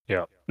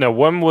 Yeah. Now,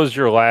 when was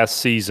your last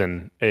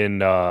season in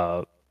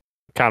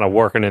kind of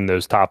working in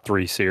those top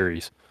 3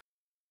 series?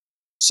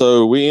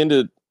 So we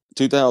ended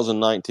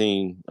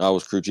 2019. I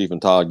was crew chief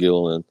and Todd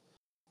Gilliland,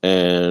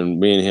 and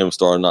me and him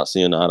started not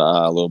seeing eye to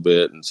eye a little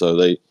bit, and so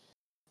they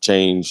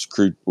changed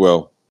crew.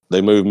 Well,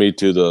 they moved me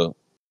to the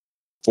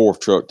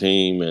 4th truck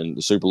team and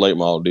the super late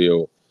model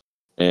deal,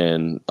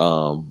 and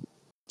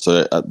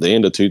so at the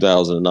end of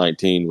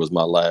 2019 was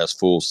my last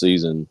full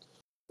season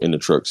in the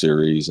truck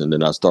series. And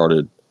then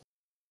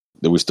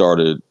we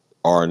started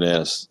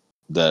R&S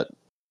that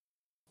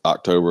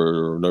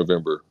October or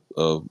November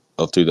of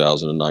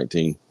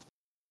 2019.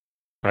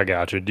 I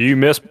got you. Do you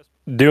miss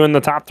doing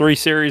the top 3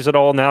 series at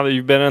all now that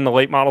you've been in the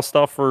late model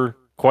stuff for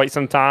quite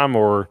some time,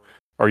 or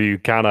are you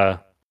kind of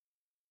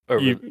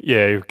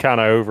you're kind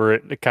of over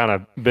it, kind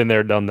of been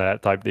there, done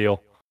that type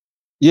deal?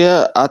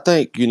 Yeah, I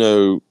think,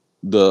 when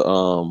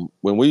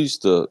we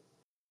used to,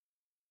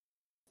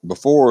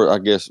 before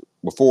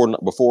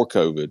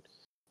COVID,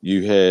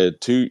 you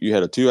had 2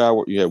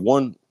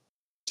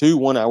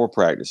 1-hour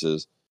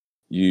practices.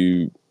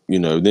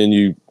 Then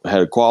you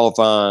had a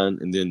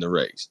qualifying and then the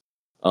race.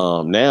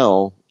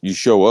 Now you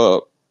show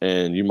up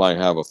and you might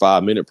have a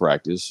 5-minute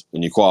practice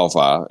and you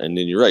qualify and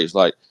then you race.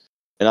 And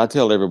I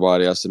tell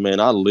everybody, I said, man,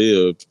 I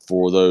lived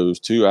for those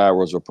 2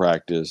 hours of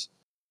practice,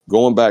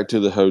 going back to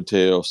the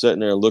hotel,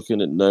 sitting there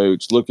looking at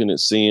notes, looking at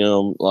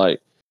SIM.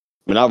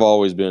 I've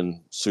always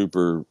been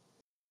super,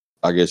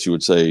 I guess you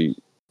would say,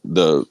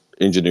 the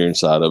engineering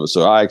side of it.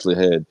 So I actually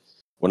had,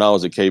 when I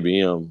was at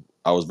KBM,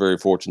 I was very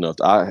fortunate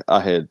enough. I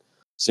had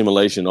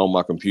simulation on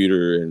my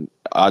computer, and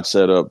I'd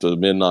set up to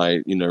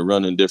midnight,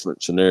 running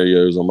different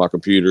scenarios on my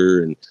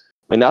computer. And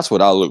that's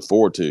what I look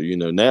forward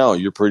to. Now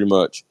you're pretty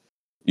much,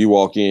 you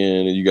walk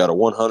in and you got a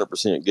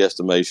 100%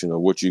 guesstimation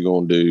of what you're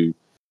going to do,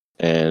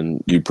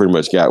 and you pretty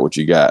much got what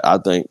you got. I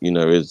think,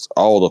 it's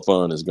all the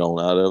fun is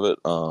gone out of it.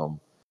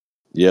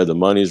 Yeah, the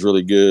money's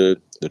really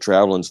good. The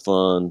traveling's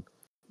fun.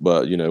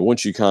 But,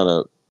 once you kind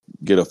of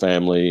get a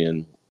family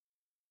and,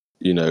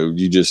 I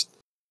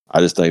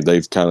just think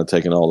they've kind of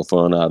taken all the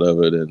fun out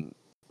of it, and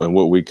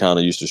what we kind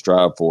of used to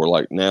strive for.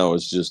 Like now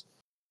it's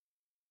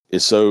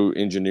so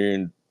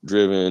engineering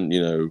driven,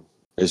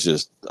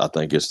 I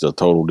think it's a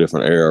total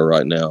different era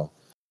right now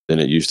than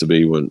it used to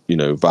be when,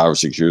 5 or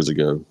 6 years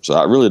ago. So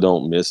I really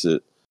don't miss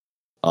it.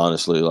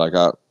 honestly. Like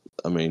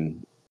I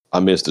mean, I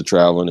miss the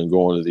traveling and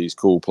going to these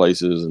cool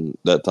places and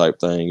that type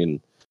thing, and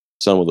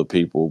some of the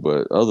people.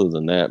 But other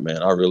than that,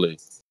 man, I really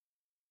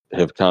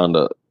have kind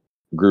of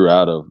grew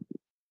out of.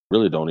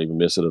 Really, don't even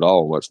miss it at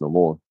all much no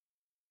more.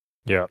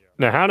 Yeah.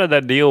 Now, how did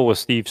that deal with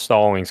Steve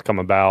Stallings come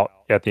about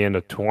at the end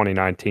of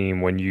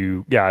 2019 when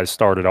you guys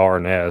started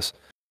R&S?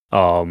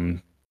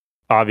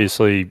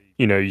 Obviously,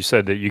 you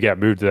said that you got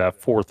moved to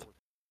that fourth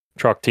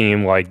truck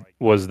team. Like,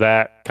 was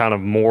that kind of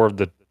more of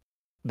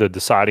the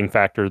deciding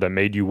factor that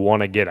made you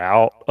want to get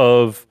out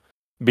of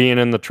being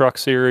in the truck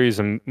series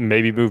and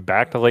maybe move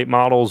back to late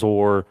models,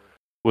 or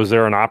was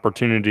there an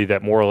opportunity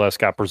that more or less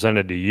got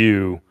presented to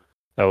you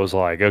that was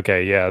like,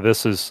 okay, yeah,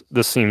 this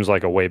seems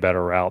like a way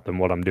better route than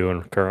what I'm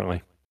doing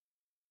currently?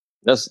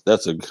 That's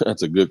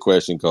a good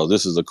question, because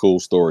this is a cool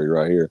story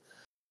right here.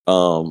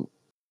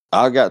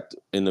 I got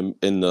in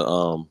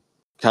the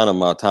kind of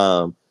my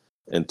time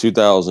in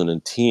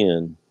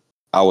 2010.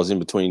 I was in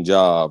between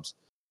jobs,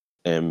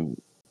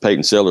 and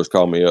Peyton Sellers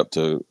called me up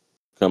to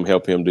come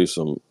help him do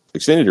some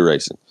Xfinity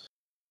racing.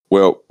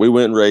 Well, we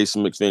went and raced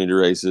some Xfinity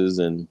races,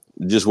 and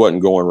it just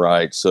wasn't going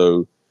right.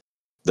 So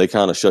they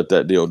kind of shut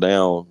that deal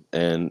down.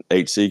 And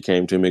HC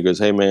came to me and goes,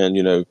 "Hey, man,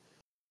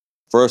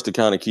 for us to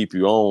kind of keep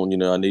you on,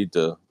 I need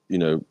to,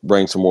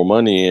 bring some more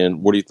money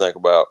in. What do you think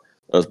about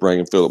us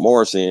bringing Philip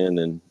Morris in,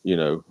 and,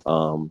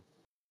 and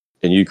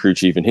you crew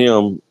chief and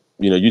him,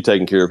 you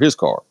taking care of his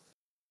car?"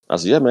 I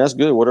said, "Yeah, man, that's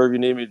good. Whatever you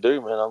need me to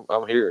do, man,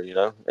 I'm here,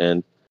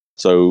 And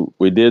so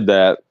we did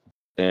that,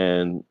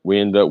 and we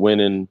ended up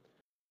winning,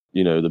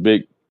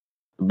 ended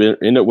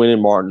up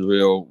winning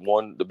Martinsville,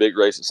 won the big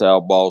race at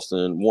South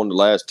Boston, won the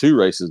last two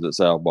races at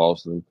South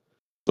Boston.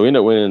 So we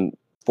ended up winning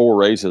 4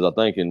 races, I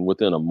think, and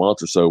within a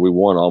month or so, we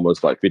won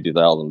almost like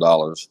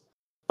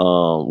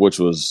 $50,000, which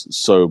was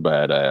so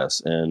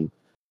badass. And,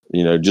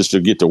 just to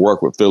get to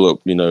work with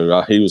Philip,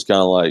 he was kind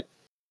of like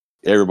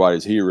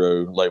everybody's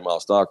hero, late model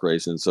stock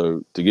racing.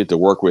 So to get to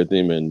work with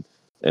him and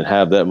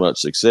have that much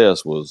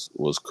success was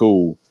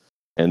cool.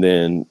 And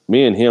then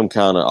me and him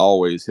kind of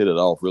always hit it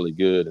off really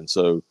good. And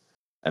so,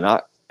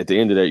 at the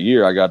end of that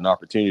year, I got an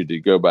opportunity to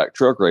go back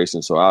truck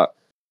racing. So I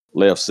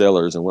left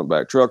Sellers and went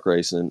back truck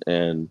racing.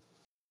 And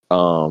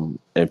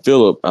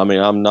Philip, I mean,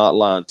 I'm not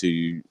lying to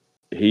you.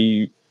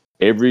 He,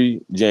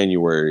 every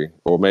January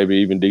or maybe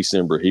even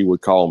December, he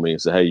would call me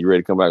and say, "Hey, you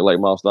ready to come back late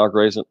model stock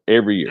racing?"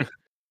 Every year.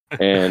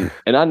 And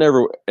I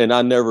never,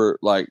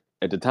 like,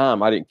 at the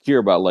time, I didn't care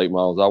about late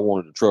models. I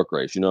wanted a truck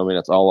race. You know what I mean?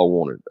 That's all I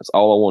wanted. That's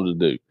all I wanted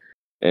to do.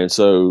 And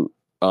so,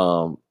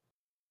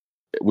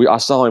 I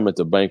saw him at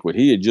the banquet.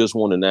 He had just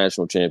won the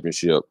national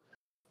championship,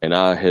 and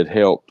I had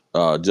helped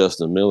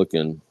Justin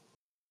Milliken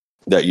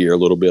that year a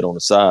little bit on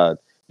the side,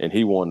 and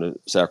he won the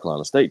South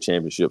Carolina State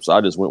Championship. So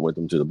I just went with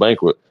him to the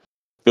banquet.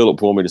 Philip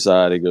pulled me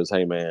aside. He goes,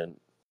 "Hey, man,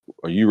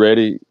 are you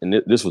ready?" And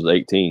this was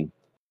 18.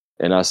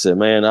 And I said,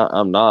 "Man,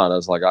 I'm not." I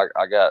was like,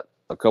 I got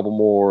a couple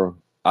more.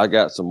 I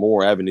got some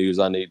more avenues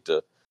I need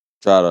to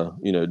try to,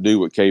 do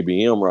with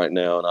KBM right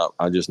now, and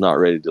I'm just not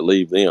ready to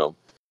leave them.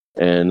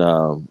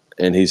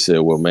 And he said,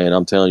 "Well, man,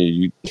 I'm telling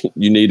you,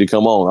 you need to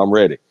come on. I'm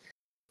ready."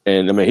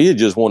 And I mean, he had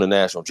just won a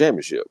national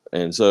championship,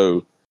 and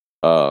so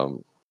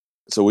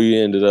so we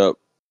ended up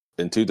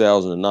in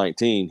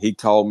 2019. He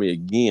called me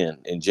again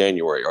in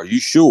January. "Are you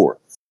sure?"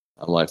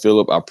 I'm like,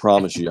 "Philip, I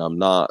promise you, I'm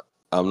not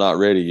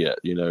ready yet."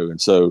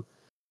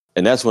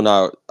 And that's when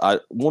I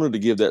wanted to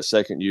give that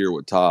second year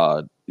with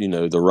Todd,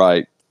 the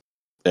right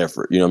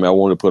effort. I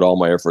wanted to put all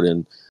my effort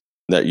in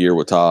that year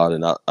with Todd,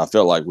 and I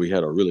felt like we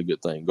had a really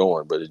good thing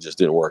going, but it just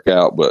didn't work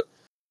out. But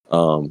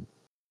when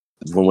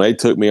they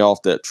took me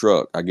off that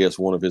truck, I guess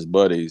one of his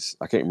buddies,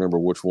 I can't remember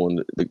which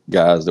one, the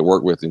guys that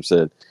worked with him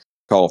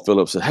called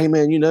Philip, said, "Hey,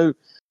 man,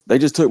 they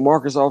just took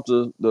Marcus off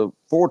the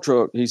Ford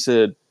truck." He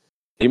said,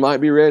 "He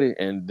might be ready."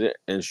 And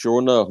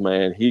sure enough,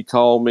 man, he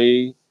called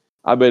me.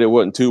 I bet it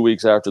wasn't 2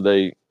 weeks after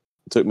they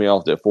took me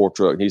off that Ford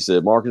truck. He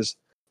said, "Marcus,"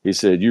 he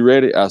said, "You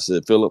ready?" I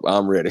said, "Philip,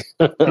 I'm ready."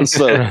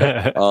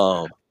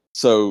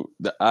 So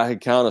I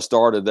had kind of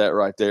started that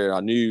right there. I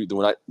knew that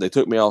when they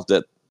took me off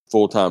that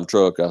full-time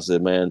truck, I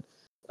said, "Man,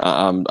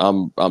 I'm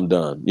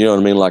done." You know what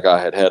I mean? Like I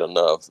had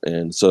enough.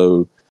 And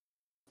so,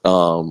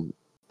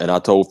 and I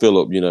told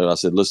Philip, I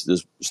said, "Let's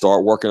just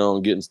start working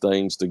on getting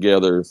things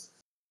together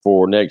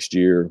for next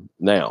year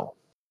now."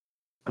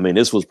 I mean,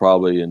 this was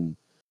probably in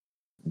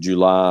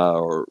July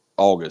or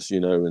August,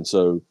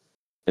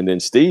 and then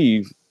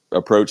Steve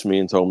approached me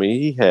and told me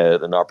he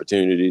had an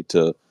opportunity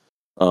to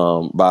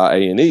buy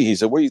A&E. He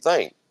said, "What do you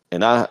think?"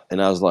 And I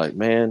was like,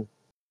 "Man,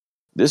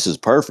 this is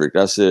perfect."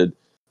 I said,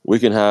 "We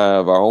can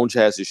have our own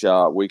chassis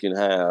shop. We can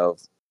have,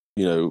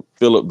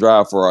 Philip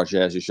drive for our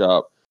chassis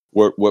shop.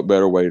 What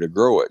better way to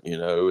grow it,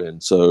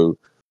 And so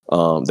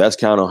that's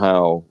kind of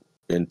how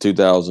in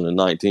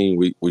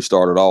 2019 we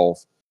started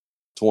off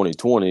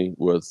 2020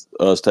 with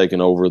us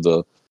taking over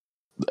the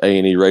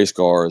A&E race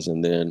cars,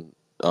 and then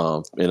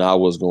and I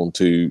was going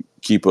to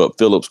keep up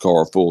Philip's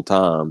car full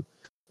time,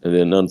 and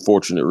then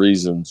unfortunate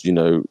reasons,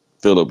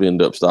 Philip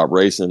ended up stopped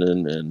racing,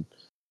 and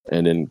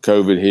then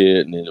COVID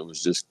hit, and then it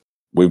was just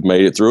we've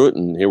made it through it,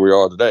 and here we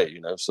are today.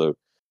 So.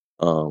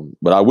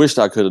 But I wished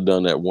I could have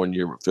done that 1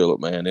 year with Philip,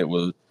 man.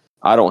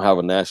 I don't have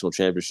a national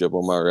championship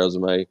on my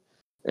resume,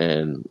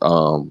 and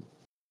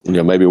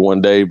maybe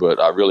one day, but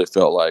I really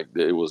felt like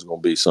it was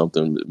going to be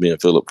something that me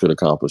and Philip could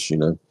accomplish.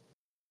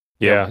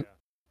 Yeah.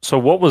 So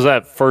what was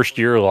that first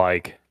year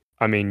like?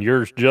 I mean,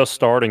 you're just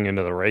starting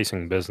into the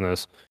racing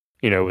business,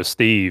 with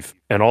Steve,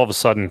 and all of a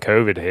sudden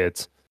COVID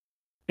hits.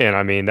 And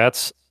I mean,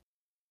 that's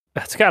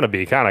got to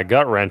be kind of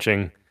gut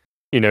wrenching,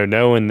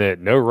 knowing that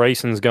no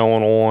racing's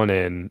going on,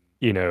 and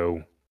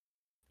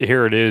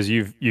here it is.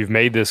 You've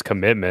made this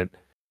commitment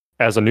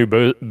as a new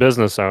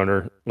business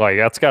owner. Like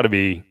that had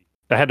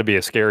to be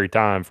a scary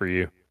time for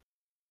you.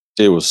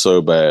 It was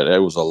so bad. It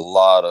was a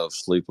lot of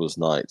sleepless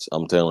nights.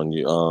 I'm telling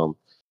you.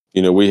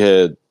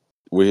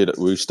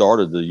 We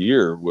started the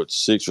year with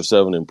 6 or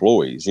 7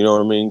 employees. You know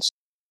what I mean?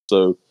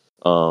 So,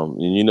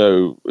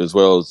 and as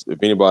well as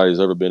if anybody's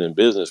ever been in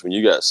business, when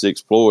you got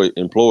 6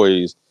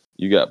 employees,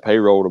 you got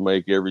payroll to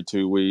make every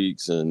 2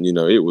 weeks, and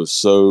it was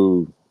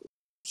so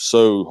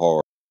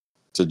hard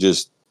to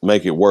just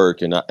make it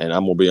work. And I'm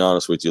gonna be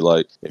honest with you,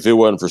 like if it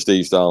wasn't for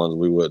Steve Stallings,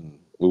 we wouldn't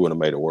have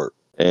made it work.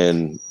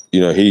 And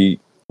we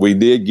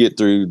did get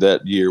through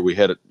that year. We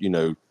had a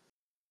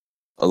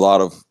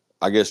lot of,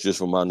 I guess, just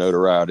from my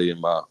notoriety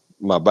and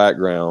my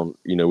background,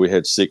 we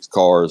had 6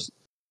 cars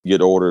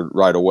get ordered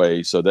right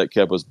away, so that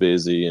kept us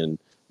busy and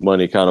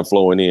money kind of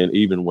flowing in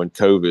even when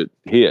COVID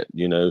hit.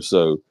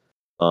 So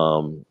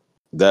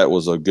that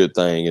was a good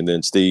thing. And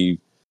then Steve,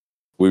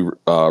 we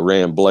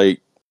ran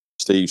Blake,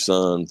 Steve's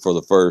son, for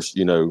the first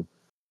 5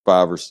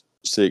 or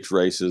 6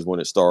 races when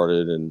it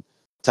started, and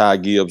Ty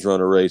Gibbs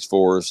run a race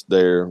for us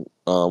there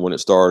when it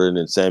started,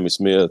 and Sammy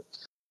Smith.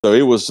 So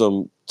it was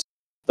some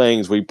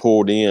things we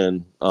pulled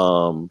in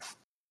to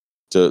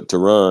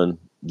run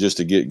just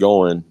to get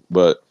going.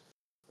 But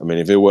I mean,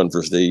 if it wasn't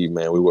for Steve,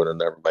 man, we would have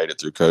never made it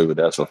through COVID.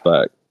 That's a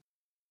fact.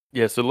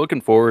 Yeah. So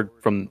looking forward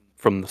from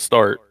the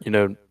start,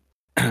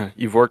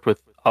 you've worked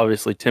with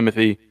obviously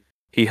Timothy.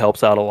 He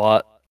helps out a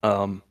lot.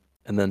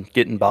 And then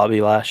getting Bobby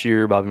last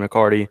year, Bobby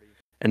McCarty,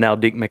 and now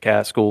Deke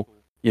McCaskill.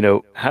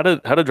 How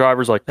do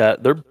drivers like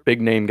that? They're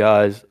big name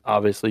guys.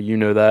 Obviously,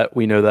 that,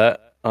 we know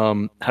that.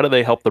 How do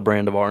they help the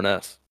brand of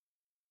R&S?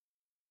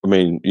 I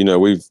mean,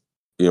 we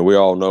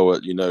all know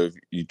it. If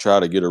you try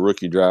to get a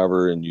rookie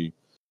driver and you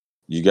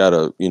got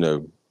to,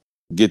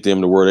 get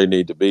them to where they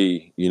need to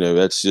be.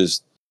 That's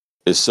just,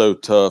 it's so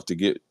tough to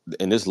get.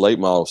 And this late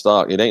model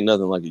stock, it ain't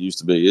nothing like it used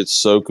to be. It's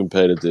so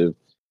competitive.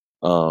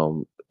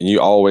 And you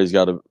always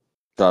got to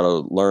try to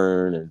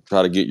learn and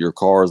try to get your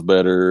cars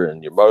better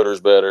and your motors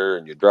better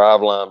and your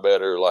drive line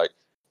better. Like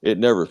it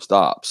never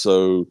stops.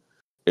 So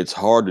it's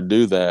hard to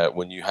do that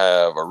when you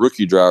have a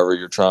rookie driver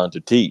you're trying to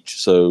teach.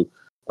 So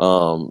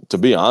to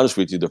be honest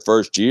with you, the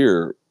first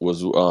year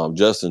was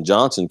Justin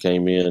Johnson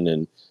came in,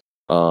 and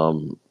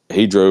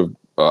he drove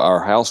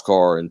our house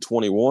car in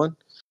 21.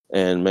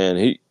 And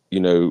man,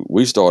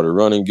 we started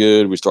running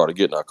good. We started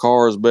getting our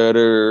cars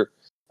better.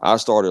 I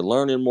started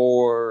learning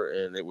more,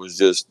 and it was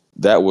just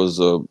that was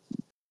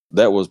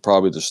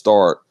probably the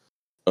start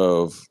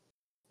of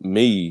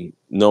me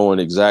knowing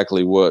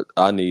exactly what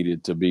I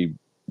needed to be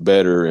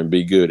better and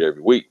be good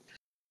every week.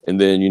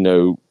 And then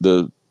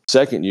the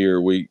second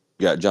year we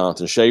got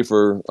Jonathan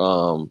Schaefer,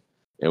 and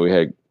we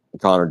had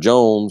Connor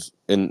Jones,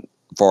 and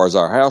as far as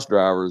our house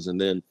drivers,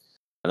 and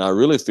I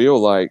really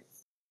feel like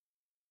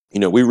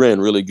we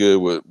ran really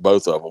good with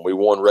both of them. We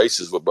won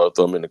races with both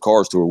of them in the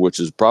Cars Tour, which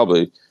is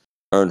probably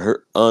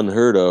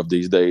unheard of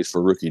these days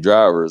for rookie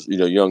drivers,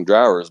 young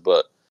drivers.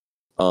 But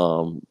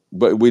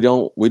we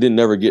didn't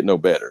never get no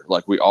better.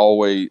 Like we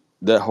always,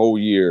 that whole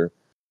year,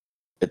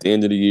 at the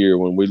end of the year,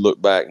 when we look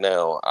back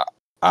now,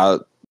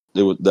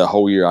 it was the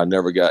whole year I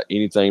never got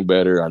anything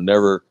better. I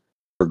never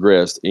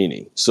progressed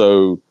any.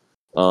 So,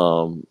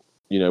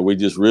 we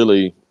just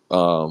really,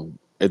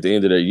 at the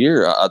end of that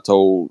year, I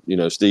told,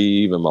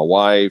 Steve and my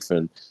wife,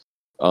 and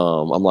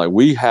I'm like,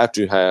 we have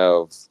to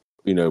have,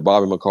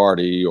 Bobby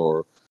McCarty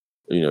or,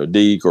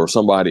 Deke or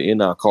somebody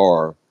in our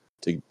car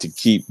to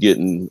keep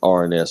getting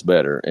R&S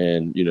better.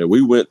 And,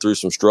 we went through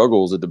some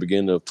struggles at the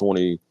beginning of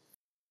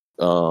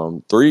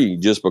 23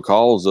 just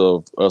because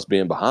of us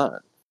being behind.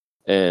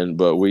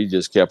 But we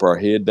just kept our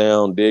head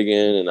down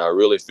digging. And I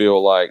really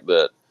feel like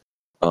that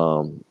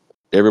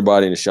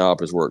everybody in the shop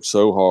has worked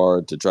so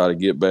hard to try to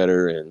get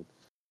better. And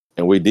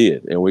we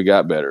did, and we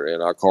got better.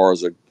 And our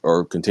cars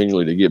are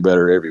continually to get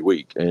better every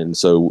week. And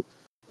so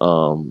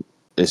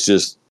it's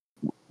just,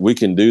 we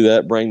can do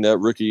that, bring that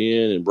rookie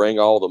in and bring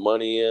all the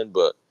money in,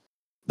 but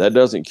that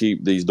doesn't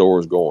keep these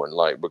doors going.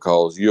 Like,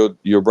 because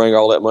you'll bring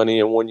all that money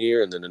in 1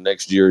 year, and then the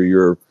next year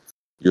you're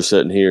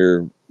sitting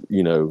here,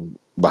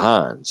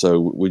 behind. So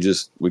we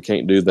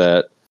can't do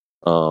that.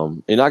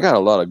 And I got a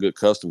lot of good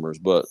customers,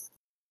 but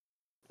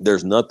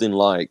there's nothing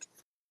like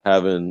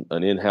having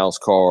an in-house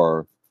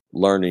car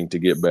learning to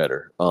get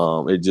better.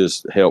 It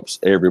just helps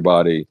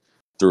everybody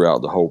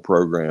throughout the whole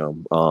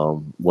program.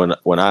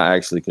 When I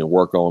actually can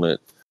work on it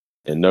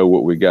and know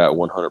what we got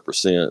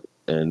 100%,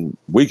 and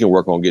we can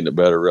work on getting it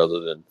better rather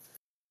than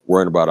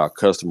worrying about our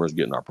customers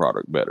getting our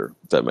product better,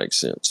 if that makes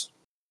sense.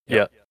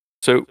 Yeah.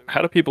 So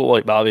how do people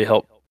like Bobby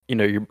help? You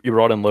know, you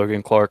brought in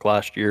Logan Clark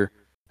last year.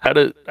 How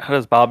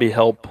does Bobby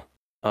help?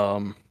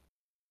 Kind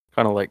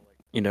of like,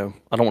 you know,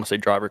 I don't want to say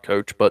driver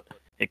coach, but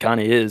it kind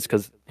of is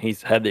because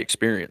he's had the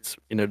experience.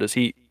 You know,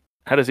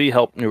 how does he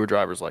help newer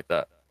drivers like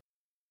that?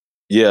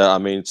 Yeah, I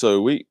mean,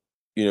 so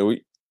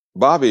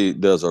Bobby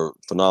does a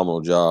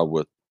phenomenal job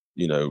with,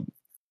 you know,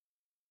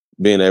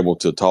 being able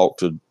to talk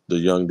to the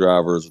young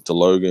drivers, to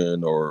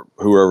Logan or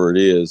whoever it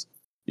is.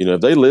 You know,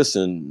 if they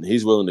listen,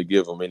 he's willing to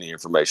give them any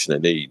information they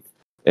need.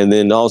 And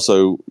then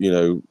also, you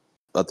know,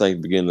 I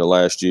think beginning of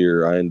last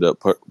year, I ended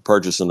up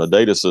purchasing a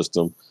data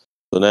system.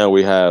 So now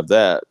we have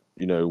that.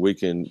 You know, we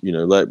can, you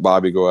know, let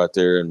Bobby go out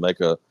there and make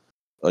a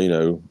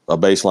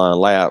baseline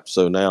lap.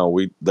 So now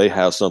they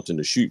have something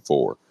to shoot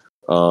for.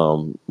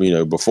 You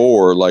know,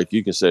 before, like,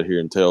 you can sit here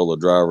and tell the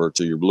driver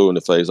till you're blue in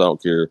the face, I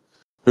don't care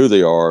who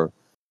they are,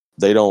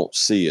 they don't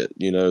see it.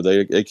 You know,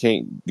 they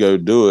can't go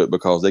do it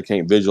because they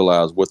can't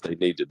visualize what they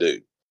need to do.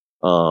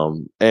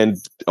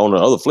 And on the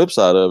other flip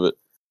side of it,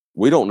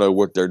 we don't know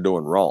what they're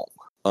doing wrong.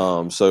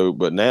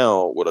 But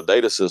now with a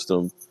data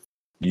system,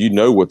 you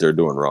know what they're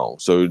doing wrong.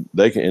 So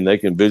they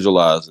can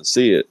visualize and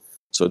see it.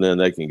 So then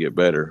they can get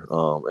better.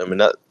 I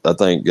mean, I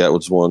think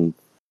that's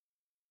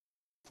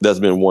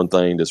been one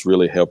thing that's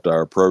really helped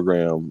our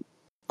program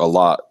a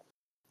lot,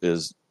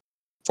 is as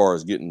far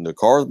as getting the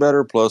cars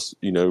better, plus,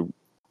 you know,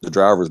 the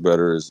drivers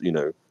better, is, you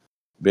know,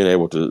 being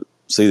able to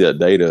see that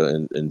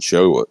data and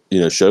show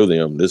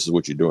them this is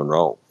what you're doing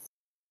wrong.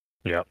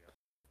 Yep.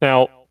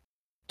 Now,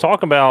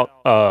 talk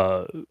about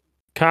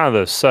kind of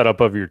the setup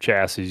of your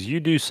chassis.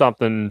 You do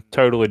something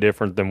totally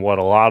different than what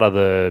a lot of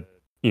the,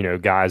 you know,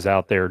 guys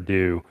out there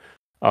do.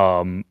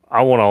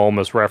 I want to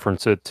almost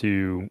reference it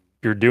to,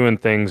 you're doing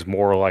things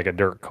more like a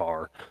dirt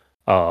car.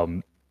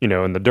 You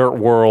know, in the dirt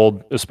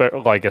world,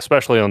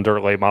 especially on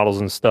dirt late models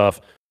and stuff,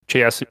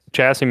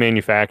 chassis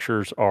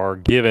manufacturers are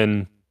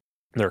giving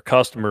their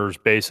customers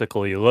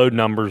basically load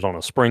numbers on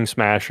a spring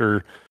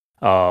smasher,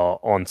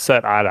 on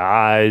set eye to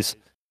eyes,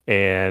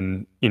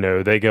 and, you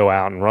know, they go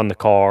out and run the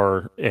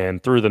car,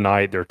 and through the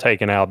night they're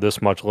taking out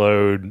this much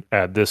load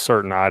at this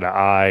certain eye to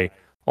eye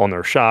on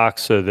their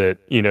shocks so that,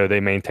 you know, they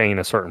maintain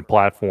a certain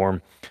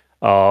platform.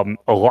 A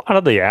lot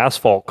of the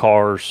asphalt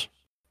cars,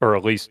 or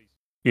at least,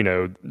 you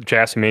know,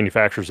 chassis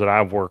manufacturers that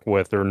I've worked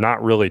with, they're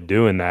not really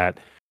doing that.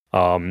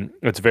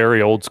 It's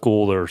very old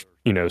school. They're,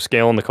 you know,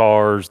 scaling the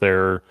cars,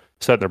 they're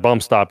setting their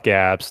bump stop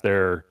gaps,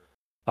 they're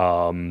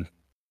pulling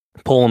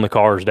the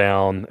cars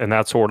down and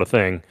that sort of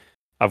thing.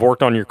 I've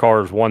worked on your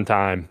cars one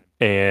time,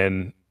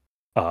 and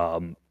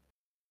you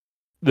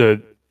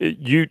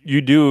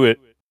do it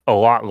a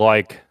lot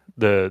like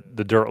the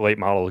dirt late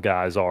model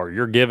guys are.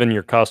 You're giving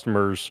your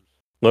customers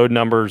load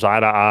numbers, eye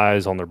to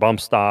eyes on their bump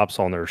stops,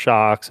 on their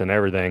shocks and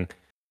everything,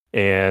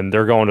 and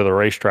they're going to the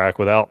racetrack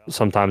without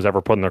sometimes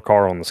ever putting their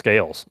car on the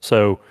scales.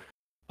 So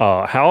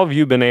how have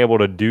you been able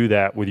to do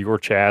that with your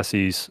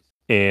chassis,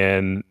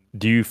 and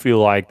do you feel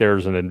like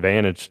there's an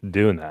advantage to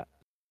doing that?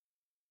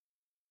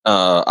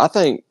 I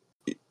think,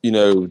 you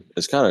know,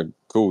 it's kind of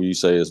cool you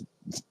say it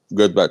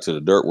goes back to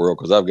the dirt world,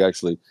 because I've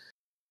actually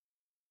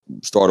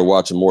started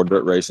watching more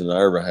dirt racing than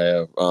I ever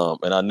have.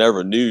 And I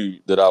never knew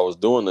that I was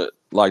doing it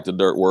like the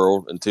dirt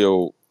world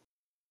until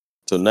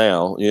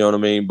now, you know what I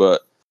mean?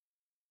 But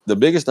the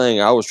biggest thing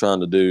I was trying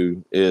to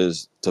do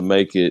is to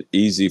make it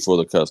easy for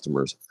the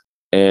customers.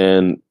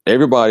 And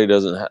everybody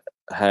doesn't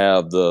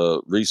have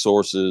the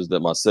resources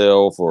that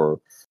myself or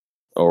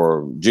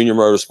Junior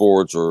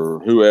Motorsports or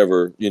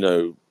whoever, you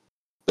know,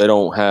 they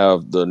don't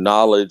have the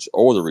knowledge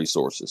or the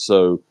resources.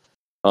 So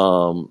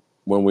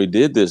when we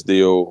did this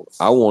deal,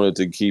 I wanted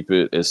to keep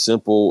it as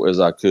simple as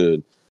I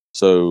could.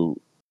 So,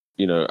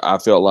 you know, I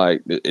felt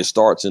like it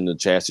starts in the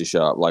chassis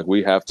shop. Like,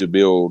 we have to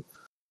build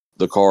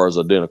the cars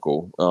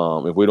identical.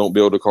 If we don't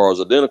build the cars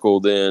identical,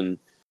 then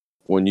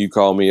when you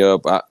call me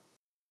up,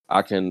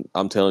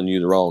 I'm telling you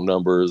the wrong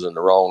numbers and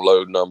the wrong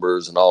load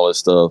numbers and all this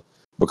stuff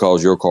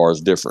because your car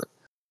is different.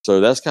 So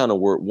that's kind of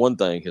where one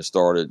thing has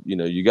started. You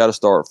know, you got to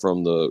start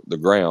from the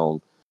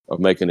ground of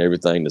making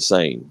everything the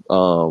same.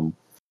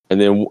 And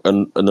then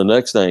and the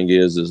next thing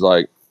is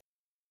like,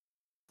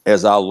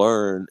 as I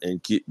learn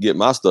and get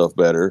my stuff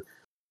better,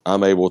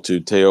 I'm able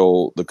to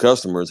tell the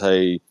customers,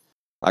 hey,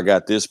 I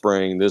got this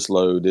spring, this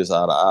load, this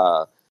eye to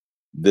eye.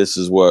 This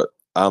is what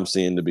I'm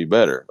seeing to be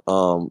better.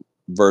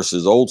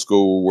 Versus old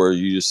school where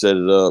you just set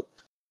it up.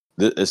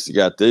 It's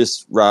got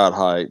this ride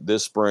height,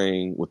 this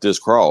spring with this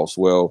cross.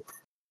 Well,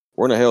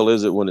 where in the hell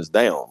is it when it's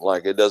down?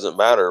 Like, it doesn't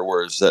matter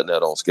where it's setting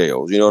that on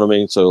scales. You know what I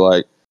mean? So,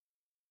 like,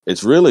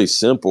 it's really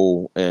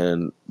simple.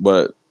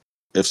 But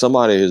if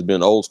somebody has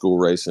been old school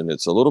racing,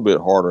 it's a little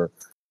bit harder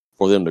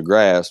for them to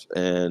grasp,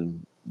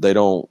 and they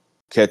don't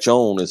catch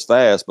on as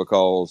fast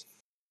because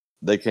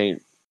they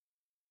can't,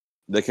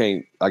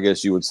 I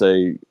guess you would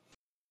say,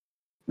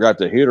 got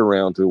the head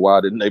around to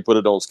why didn't they put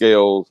it on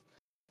scales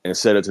and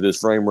set it to this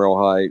frame rail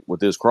height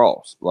with this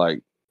cross?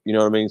 Like, you know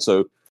what I mean?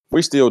 So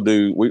we still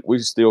do, we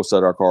still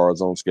set our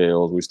cars on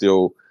scales. We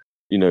still,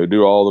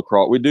 do all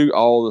the we do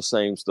all the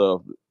same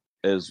stuff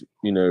as,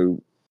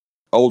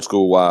 old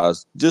school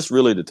wise, just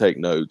really to take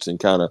notes and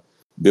kind of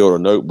build a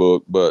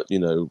notebook. But,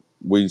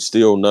 we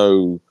still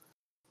know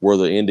where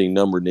the ending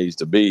number needs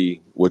to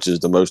be, which is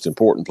the most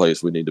important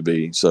place we need to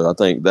be. So I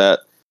think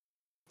that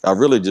I've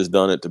really just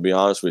done it, to be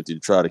honest with you,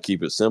 to try to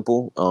keep it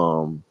simple,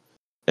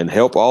 and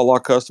help all our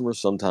customers.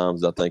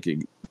 Sometimes I think it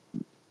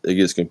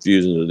gets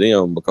confusing to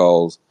them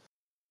because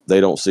they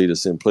don't see the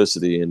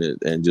simplicity in it,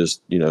 and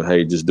just,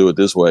 hey, just do it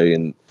this way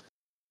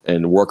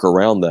and work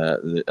around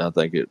that. I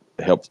think it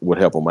would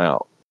help them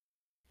out.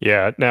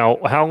 Yeah. Now,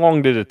 how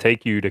long did it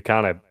take you to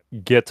kind of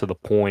get to the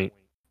point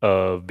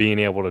of being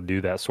able to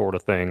do that sort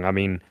of thing? I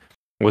mean,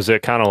 was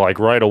it kind of like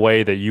right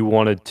away that you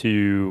wanted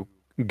to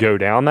go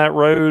down that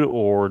road,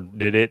 or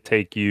did it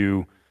take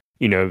you,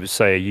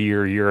 say a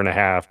year and a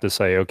half to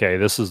say, okay,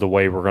 this is the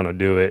way we're going to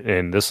do it,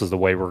 and this is the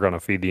way we're going to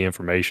feed the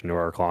information to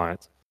our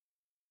clients?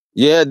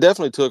 Yeah, it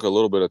definitely took a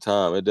little bit of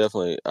time.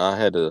 I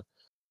had to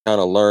kind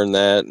of learn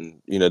that,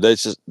 and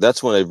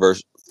that's when they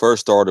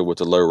first started with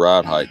the low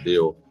ride height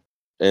deal,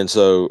 and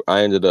so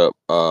I ended up,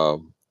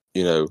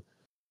 you know,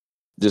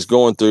 just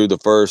going through the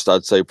first,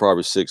 I'd say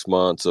probably 6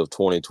 months of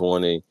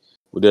 2020.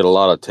 We did a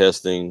lot of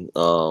testing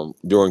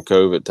during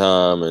COVID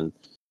time, and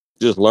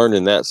just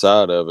learning that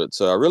side of it.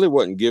 So I really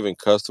wasn't giving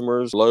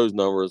customers those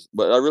numbers,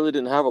 but I really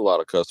didn't have a lot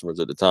of customers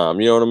at the time.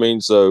 You know what I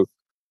mean? So,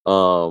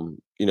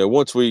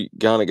 once we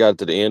kind of got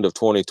to the end of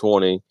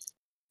 2020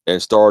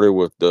 and started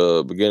with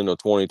the beginning of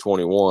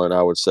 2021,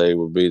 I would say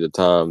would be the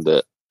time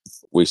that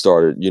we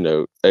started,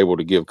 able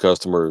to give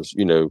customers,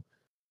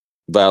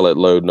 valid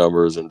load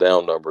numbers and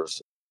down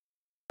numbers.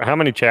 How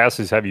many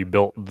chassis have you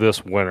built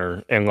this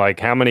winter? And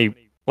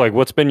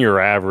what's been your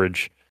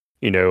average,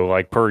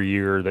 per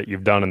year that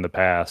you've done in the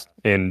past?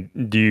 And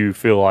do you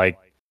feel like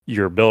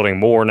you're building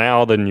more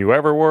now than you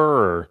ever were,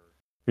 or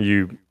are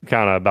you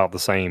kind of about the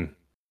same?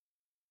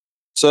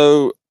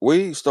 So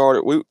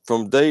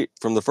from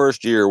the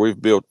first year,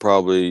 we've built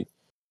probably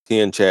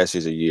 10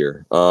 chassis a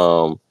year.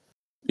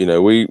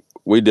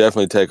 We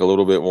definitely take a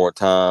little bit more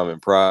time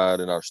and pride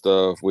in our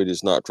stuff. We're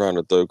just not trying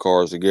to throw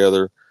cars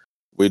together.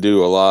 We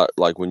do a lot.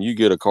 Like when you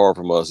get a car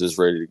from us, it's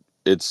ready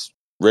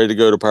to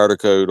go to powder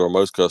coat, or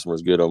most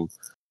customers get them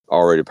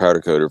already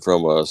powder coated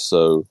from us.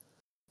 So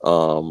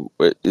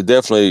it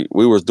definitely,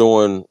 we was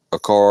doing a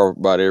car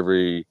about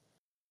every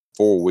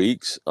 4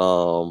 weeks,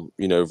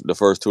 the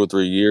first 2 or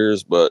 3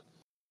 years. But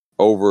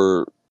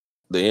over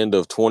the end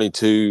of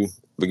 22,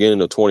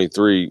 beginning of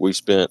 23, we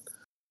spent,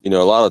 a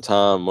lot of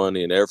time,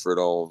 money, and effort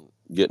on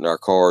getting our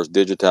cars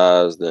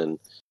digitized, and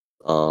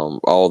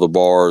all the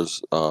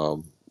bars, are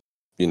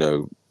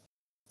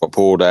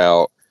pulled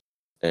out,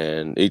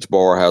 and each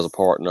bar has a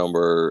part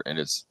number, and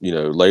it's,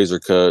 laser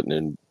cut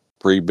and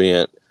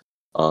pre-bent.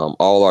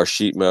 All our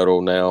sheet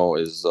metal now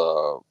is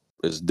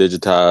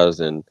digitized,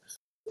 and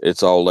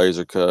it's all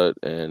laser cut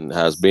and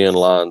has bend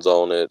lines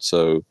on it.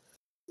 So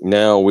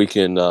now we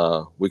can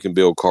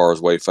build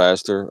cars way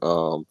faster.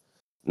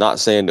 Not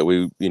saying that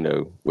we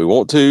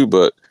want to,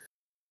 but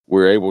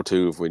we're able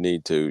to if we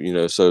need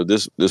to. So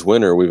this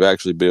winter we've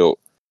actually built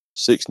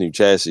 6 new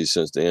chassis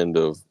since the end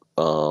of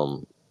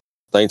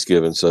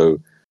Thanksgiving. So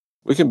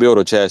we can build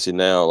a chassis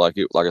now. Like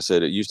I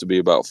said, it used to be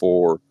about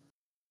 4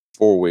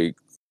 week.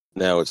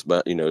 Now it's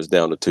about, it's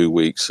down to 2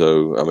 weeks.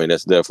 So I mean,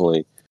 that's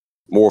definitely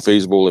more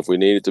feasible if we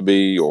need it to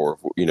be, or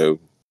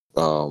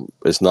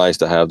it's nice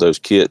to have those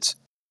kits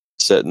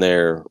sitting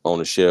there on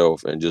the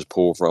shelf and just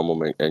pull from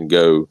them and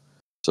go.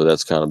 So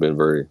that's kind of been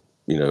very,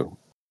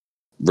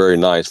 very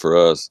nice for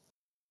us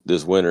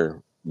this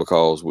winter,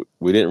 because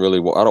we didn't really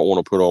I don't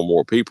want to put on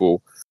more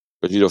people,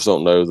 but you just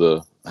don't know if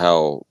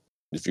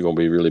you're going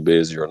to be really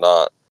busy or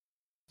not.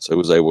 So it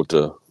was able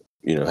to,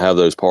 have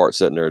those parts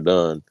sitting there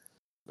done,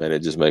 and it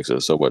just makes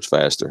it so much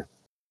faster.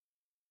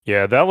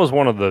 Yeah, that was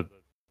one of the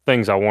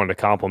things I wanted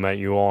to compliment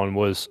you on,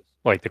 was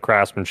like the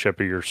craftsmanship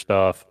of your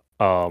stuff.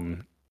 I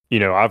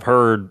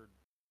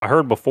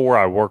heard before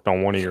I worked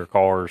on one of your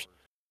cars,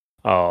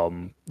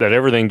 that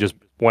everything just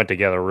went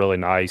together really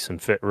nice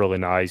and fit really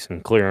nice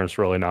and clearance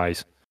really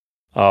nice.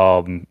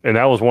 And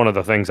that was one of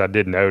the things I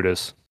did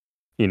notice,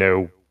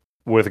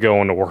 with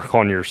going to work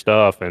on your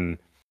stuff. And,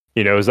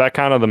 is that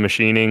kind of the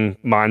machining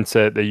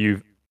mindset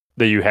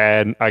that you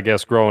had, I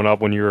guess, growing up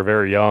when you were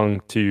very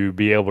young, to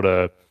be able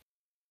to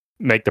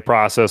make the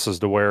processes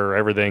to where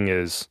everything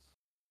is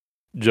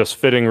just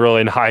fitting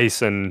really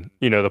nice, and,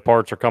 the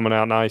parts are coming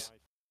out nice?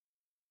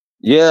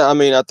 Yeah, I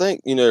mean, I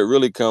think, it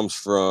really comes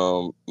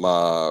from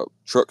my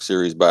truck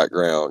series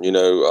background.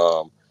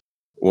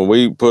 When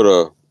we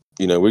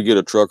we get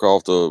a truck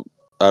out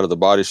of the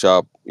body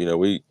shop,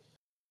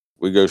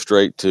 we go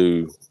straight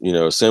to,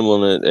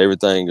 assembling it.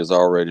 Everything is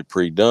already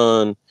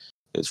pre-done.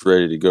 It's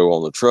ready to go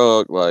on the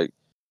truck. Like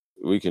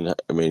when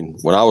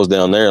I was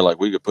down there, like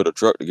we could put a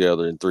truck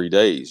together in 3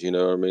 days, you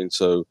know what I mean?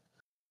 So,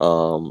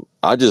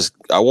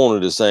 I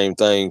wanted the same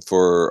thing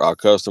for our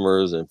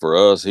customers and for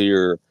us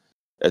here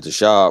at the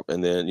shop.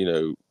 And then,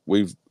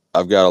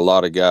 I've got a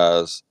lot of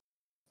guys,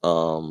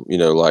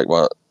 like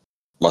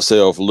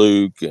myself,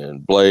 Luke,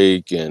 and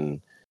Blake,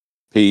 and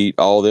Pete,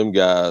 all them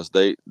guys,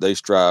 they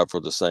strive for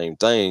the same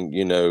thing.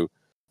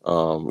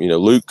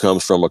 Luke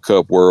comes from a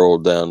Cup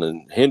world down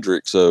in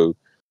Hendrick, so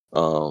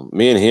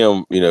me and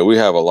him, we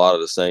have a lot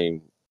of the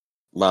same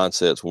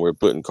mindsets when we're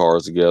putting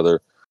cars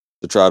together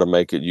to try to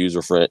make it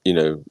user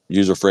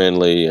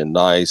friendly and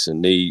nice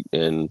and neat,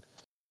 and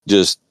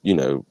just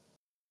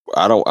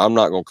I'm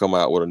not going to come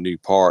out with a new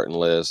part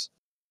unless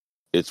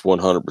it's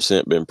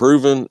 100% been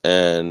proven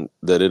and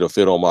that it'll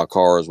fit on my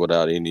cars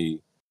without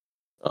any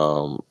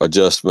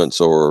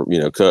adjustments or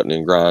cutting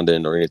and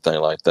grinding or anything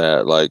like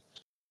that. Like,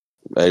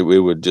 hey,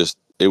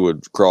 it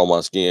would crawl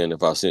my skin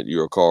if I sent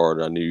you a car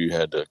and I knew you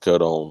had to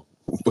cut on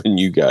when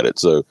you got it.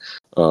 So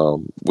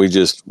we've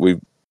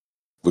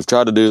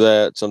tried to do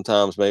that.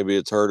 Sometimes maybe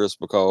it's hurt us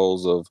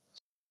because of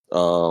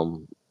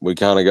we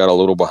kind of got a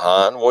little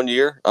behind one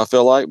year, I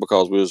feel like,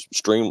 because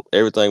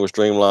everything was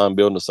streamlined,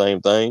 building the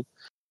same thing.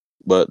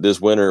 But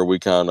this winter we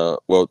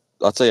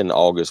I'd say in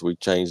August we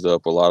changed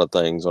up a lot of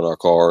things on our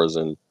cars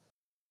and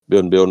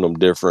building them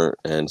different.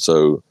 And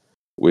so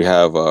we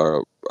have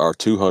our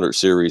 200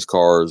 series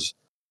cars.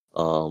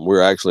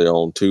 We're actually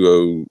on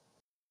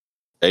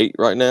 208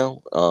 right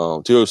now,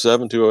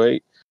 207,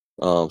 208.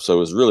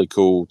 So it's really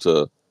cool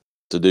to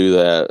do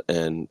that.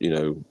 And,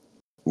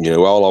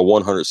 all our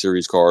 100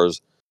 series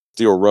cars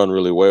still run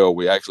really well.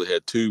 We actually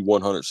had 2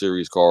 100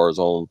 series cars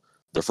on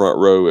the front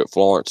row at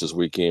Florence this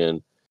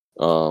weekend,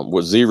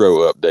 with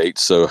 0 updates.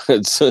 So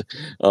it's,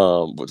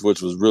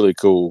 which was really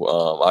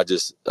cool.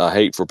 I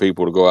hate for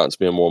people to go out and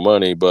spend more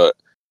money, but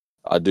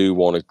I do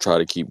want to try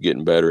to keep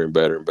getting better and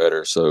better and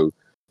better. So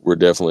we're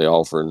definitely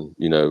offering,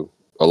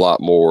 a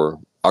lot more.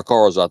 Our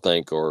cars, I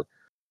think, are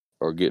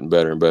getting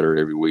better and better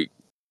every week.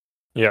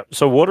 Yeah.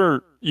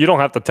 So you don't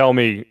have to tell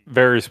me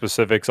very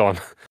specifics on,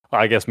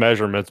 I guess,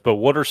 measurements, but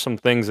what are some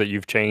things that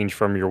you've changed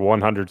from your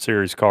 100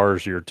 series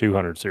cars to your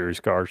 200 series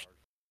cars?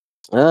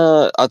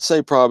 I'd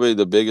say probably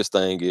the biggest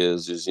thing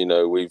is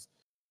we've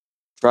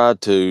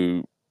tried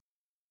to,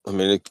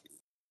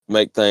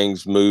 make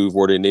things move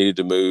where they needed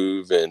to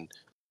move, and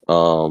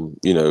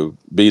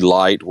be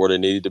light where they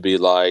needed to be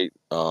light,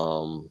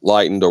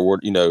 lightened, or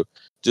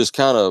just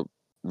kind of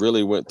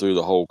really went through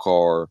the whole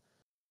car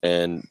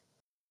and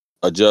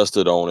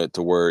adjusted on it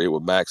to where it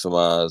would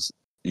maximize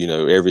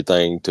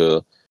everything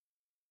to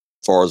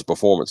far as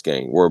performance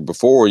gain. Where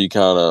before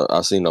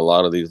I seen a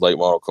lot of these late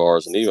model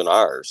cars and even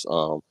ours,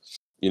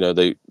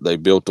 they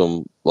built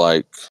them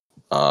like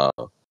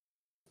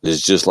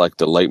it's just like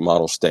the late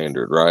model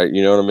standard, right?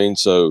 You know what I mean?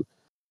 So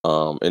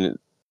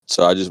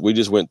we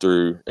just went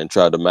through and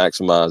tried to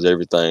maximize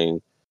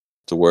everything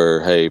to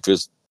where, hey, if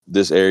it's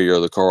this area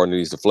of the car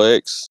needs to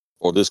flex,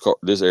 or this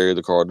area of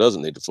the car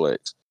doesn't need to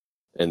flex,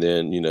 and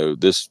then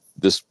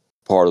this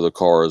part of the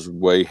car is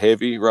way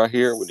heavy right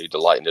here, we need to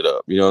lighten it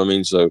up. You know what I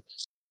mean? So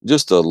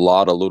just a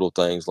lot of little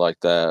things like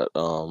that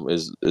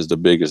is the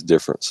biggest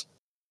difference.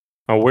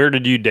 Now, where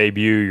did you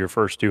debut your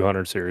first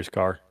 200 series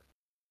car?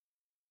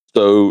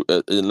 So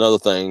another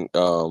thing,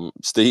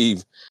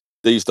 Steve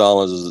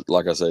Stallings is,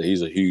 like I said,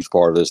 he's a huge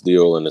part of this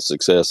deal and the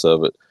success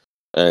of it.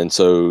 And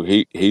so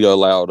he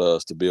allowed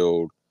us to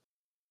build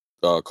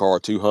car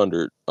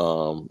 200,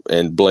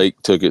 and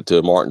Blake took it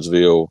to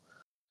Martinsville.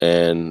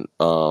 And,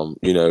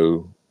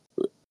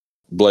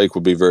 Blake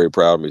would be very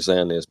proud of me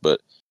saying this,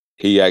 but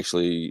I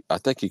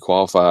think he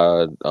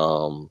qualified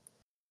in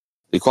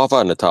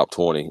the top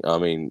 20. I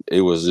mean,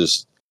 it was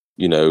just,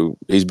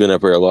 he's been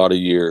up here a lot of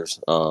years,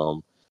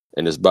 and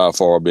it's by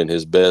far been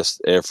his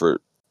best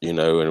effort,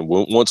 and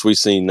once we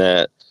seen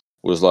that,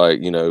 was like,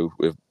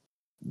 if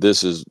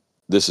this is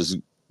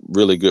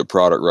really good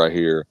product right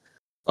here.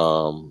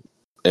 And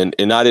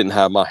I didn't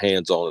have my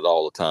hands on it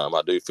all the time.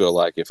 I do feel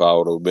like if I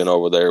would have been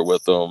over there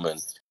with them, and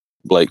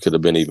Blake could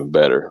have been even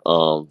better.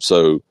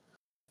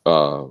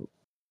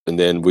 And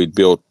then we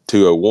built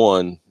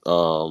 201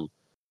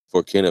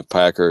 for Kenneth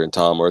Packer and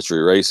Tom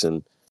Mercury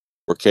Racing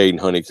for Caden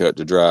Honeycutt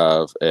to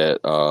drive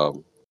at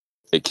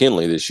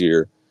Kinley this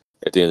year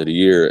at the end of the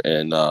year.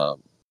 And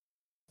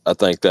I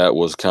think that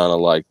was kind of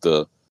like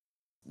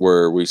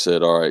where we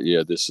said, all right,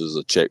 yeah, this is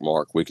a check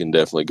mark. We can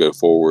definitely go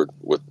forward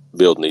with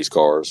building these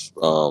cars,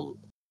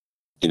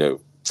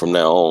 from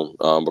now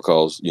on,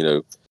 because,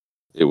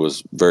 it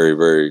was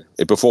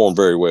it performed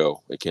very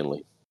well at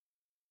Kinley.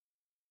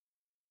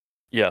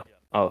 Yeah.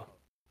 Oh,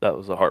 that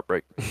was a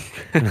heartbreak.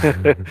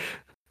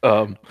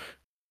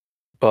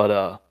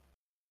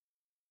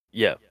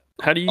 Yeah.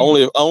 How do you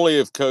only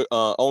if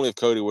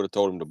Cody would have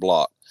told him to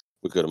block,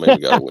 we could have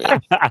maybe got a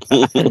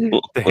win.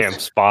 Damn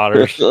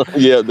spotters.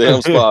 Yeah,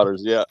 damn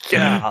spotters. Yeah.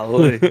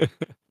 Golly.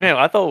 Man,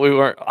 I thought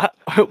we're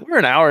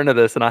an hour into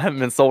this and I haven't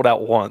been sold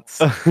out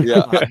once.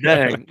 Yeah.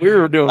 Dang, we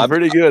were doing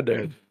pretty good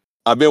there.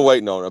 I've been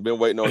waiting on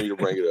you to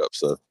bring it up.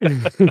 So.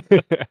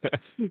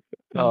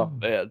 Oh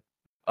man.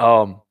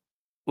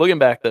 Looking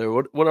back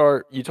though,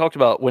 you talked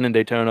about winning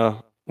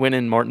Daytona,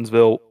 winning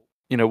Martinsville.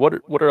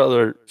 What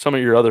are some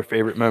of your other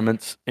favorite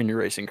moments in your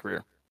racing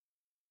career?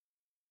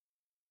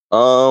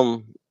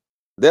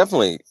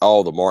 Definitely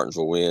all the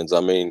Martinsville wins.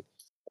 I mean,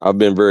 I've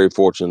been very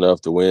fortunate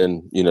enough to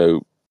win,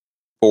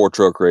 4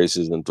 truck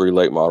races and 3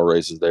 late model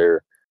races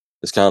there.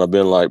 It's kind of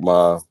been like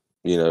my,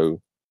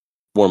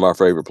 one of my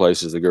favorite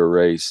places to go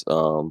race.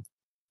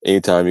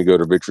 Anytime you go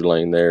to Victory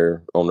Lane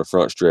there on the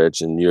front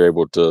stretch and you're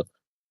able to,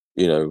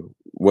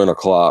 win a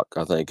clock,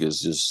 I think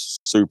is just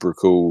super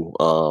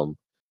cool.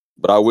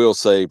 But I will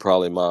say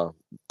probably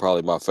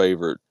my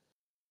favorite,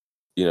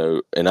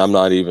 and I'm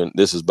not even,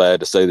 this is bad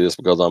to say this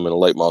because I'm in a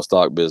late model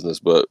stock business,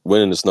 but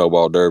winning the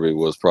Snowball Derby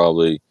was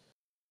probably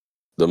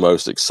the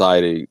most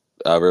excited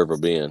I've ever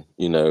been,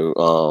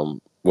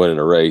 winning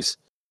a race.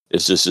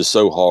 It's just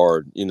so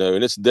hard, and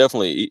it's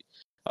definitely,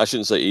 I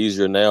shouldn't say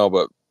easier now,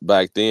 but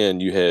back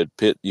then you had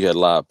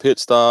live pit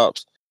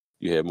stops,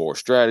 you had more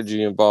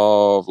strategy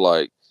involved.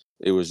 Like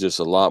it was just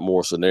a lot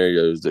more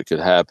scenarios that could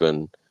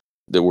happen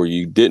that where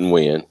you didn't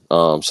win.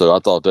 So I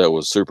thought that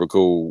was super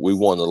cool. We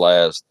won the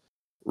last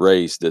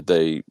race that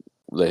they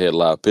had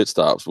live pit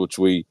stops, which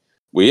we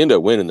ended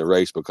up winning the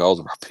race because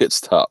of our pit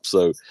stop.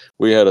 So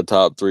we had a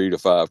top 3 to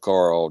 5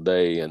 car all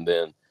day, and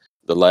then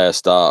the last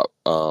stop,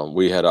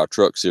 we had our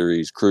truck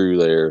series crew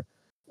there,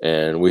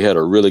 and we had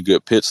a really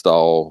good pit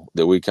stall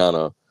that we kind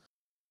of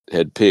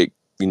had picked.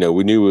 We knew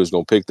we was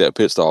going to pick that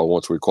pit stall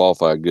once we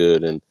qualified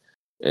good, and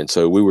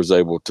so we was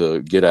able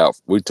to get out.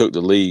 We took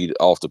the lead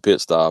off the pit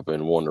stop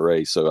and won the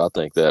race. So I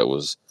think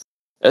that's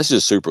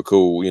just super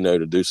cool,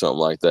 to do something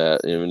like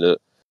that.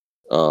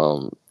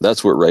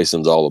 That's what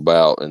racing's all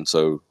about. And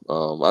so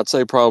I'd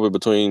say probably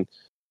between,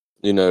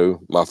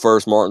 my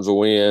first Martinsville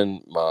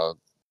win, my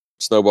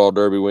Snowball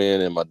Derby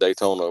win, and my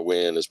Daytona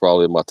win is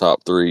probably my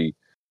top 3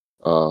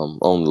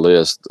 on the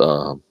list.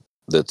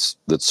 That's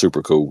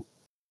super cool.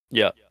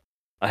 Yeah.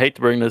 I hate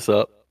to bring this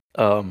up,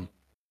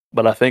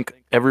 but I think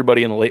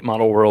everybody in the late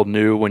model world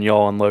knew when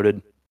y'all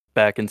unloaded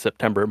back in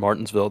September at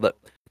Martinsville that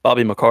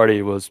Bobby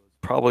McCarty was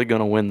probably going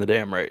to win the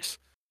damn race.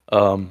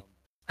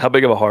 How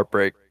big of a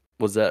heartbreak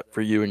was that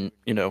for you? And,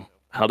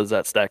 how does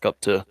that stack up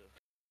to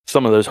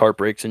some of those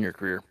heartbreaks in your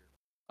career?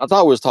 I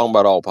thought we was talking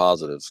about all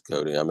positives,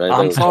 Cody. I mean,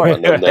 I'm sorry. You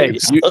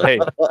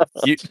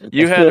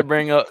had to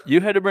bring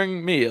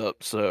me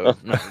up. So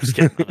no, I'm just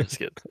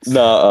kidding.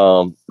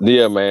 No,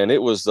 yeah, man.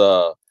 It was,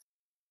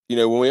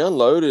 when we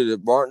unloaded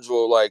at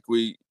Martinsville, like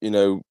we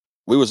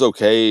was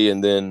okay.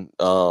 And then,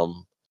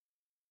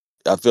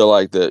 I feel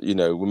like that,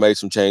 we made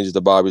some changes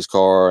to Bobby's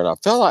car, and I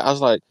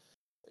was like,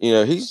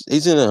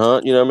 he's in the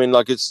hunt, I mean,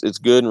 like it's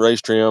good and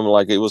race trim.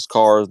 Like it was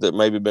cars that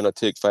maybe been a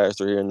tick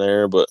faster here and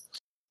there, but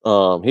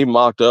he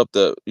mocked up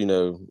the,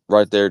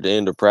 right there at the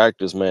end of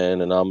practice,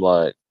 man. And I'm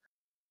like,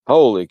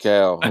 holy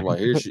cow. I'm like,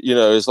 here's,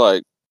 it's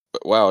like,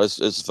 wow,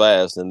 it's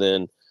fast. And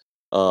then,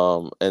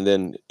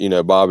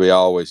 Bobby, I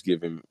always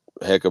give him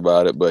heck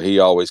about it, but he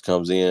always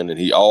comes in and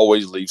he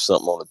always leaves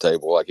something on the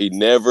table. Like he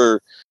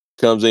never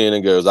comes in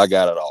and goes, I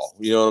got it all.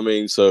 You know what I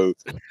mean? So,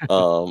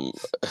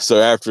 so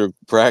after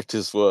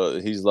practice,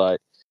 he's like,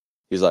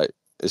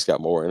 it's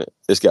got more in it.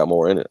 It's got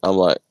more in it. I'm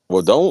like,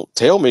 well, don't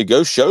tell me,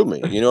 go show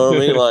me. You know what I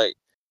mean? Like,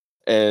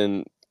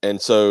 and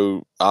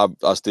so I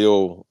bust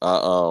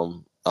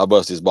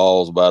his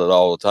balls about it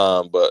all the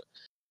time, but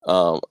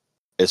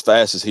as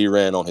fast as he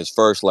ran on his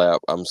first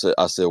lap,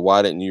 I said,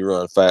 why didn't you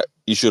run fast?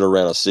 You should have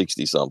ran a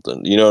 60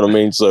 something. You know what I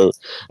mean? So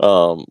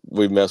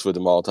we mess with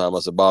him all the time. I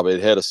said, Bobby,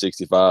 it had a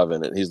 65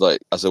 in it. He's like,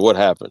 I said, what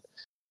happened?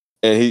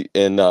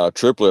 And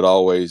Triplet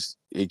always,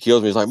 he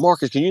kills me. He's like,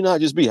 Marcus, can you not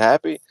just be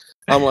happy?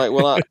 I'm like,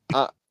 well,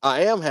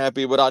 I am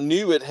happy, but I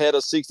knew it had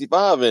a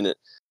 65 in it.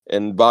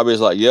 And Bobby's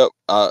like, yep,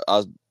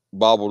 I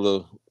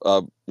bobbled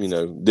I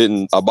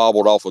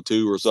bobbled off a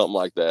 2 or something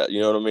like that. You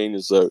know what I mean?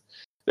 And so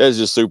that's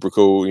just super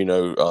cool,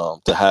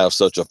 to have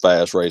such a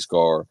fast race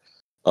car.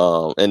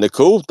 And the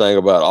cool thing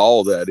about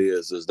all that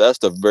is that's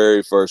the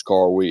very first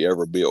car we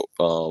ever built.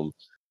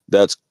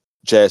 That's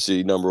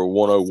chassis number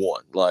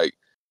 101. Like,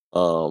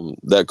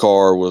 that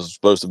car was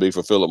supposed to be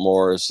for Philip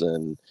Morris,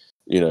 and,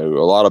 a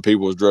lot of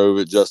people drove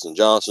it. Justin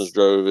Johnson's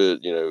drove it,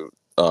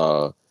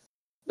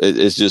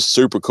 it's just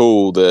super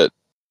cool that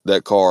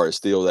car is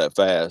still that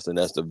fast. And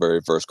that's the very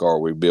first car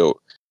we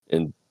built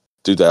in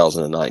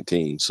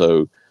 2019.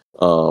 So,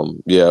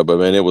 yeah, but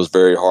man, it was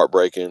very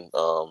heartbreaking.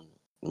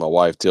 My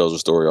wife tells a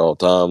story all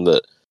the time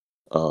that,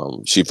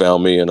 she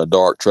found me in a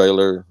dark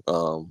trailer,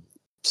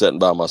 sitting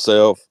by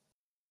myself.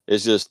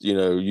 It's just,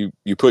 you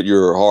put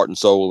your heart and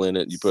soul in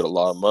it. You put a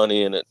lot of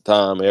money in it,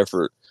 time,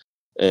 effort,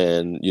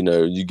 and,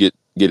 you get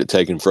it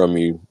taken from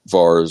you as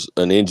far as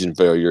an engine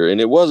failure. And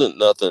it wasn't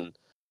nothing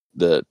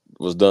that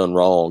was done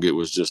wrong. It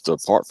was just a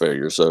part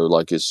failure. So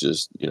like, it's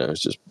just,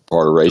 it's just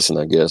part of racing,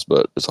 I guess,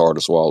 but it's hard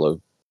to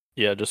swallow.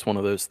 Yeah, just one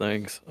of those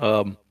things.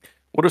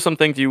 What are some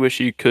things you wish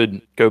you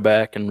could go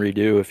back and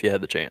redo if you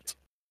had the chance?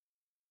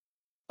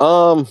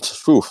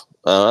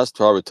 That's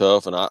probably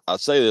tough. And I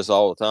say this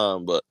all the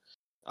time, but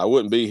I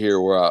wouldn't be here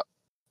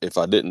if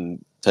I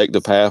didn't take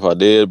the path I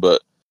did.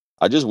 But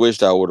I just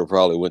wished I would have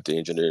probably went to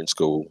engineering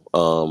school.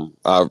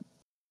 I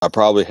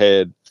probably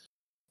had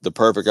the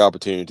perfect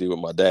opportunity with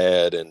my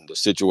dad and the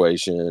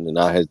situation, and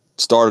I had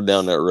started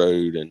down that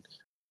road. And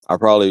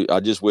I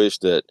just wish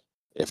that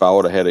if I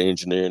would have had an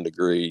engineering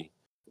degree,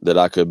 that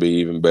I could be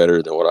even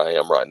better than what I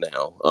am right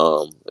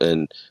now.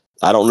 And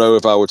I don't know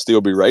if I would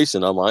still be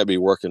racing. I might be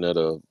working at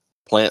a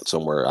plant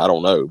somewhere. I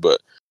don't know,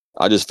 but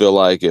I just feel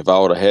like if I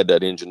would have had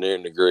that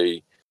engineering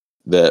degree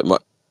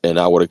and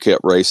I would have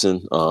kept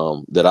racing,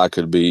 that I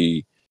could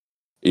be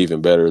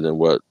even better than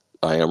what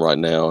I am right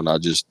now. And I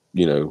just,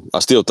 I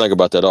still think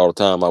about that all the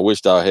time. I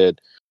wished I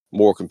had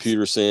more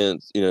computer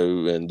sense,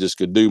 and just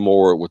could do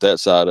more with that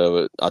side of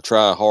it. I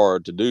try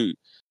hard to do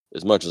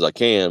as much as I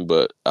can,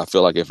 but I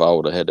feel like if I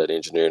would have had that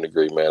engineering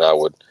degree, man,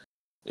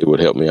 it would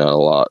help me out a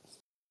lot.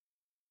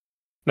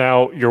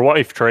 Now, your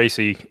wife,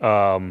 Tracy,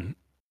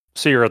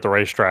 see her at the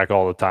racetrack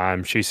all the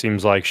time. She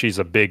seems like she's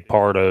a big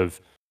part of,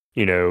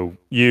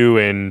 you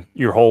and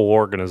your whole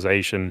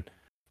organization.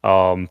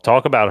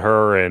 Talk about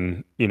her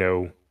and,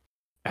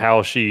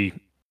 how she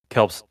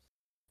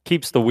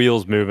keeps the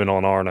wheels moving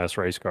on R&S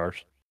Race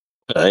Cars.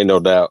 Ain't no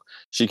doubt.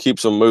 She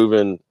keeps them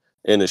moving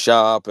in the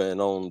shop and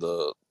on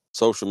the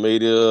social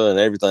media and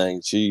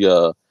everything.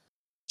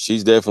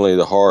 She's definitely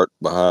the heart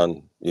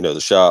behind, the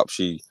shop.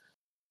 She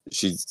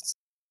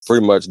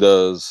pretty much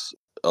does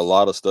a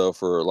lot of stuff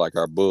for like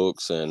our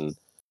books and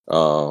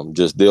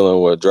just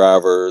dealing with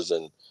drivers.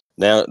 And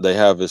now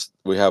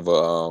we have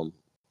a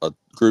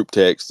group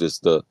text. It's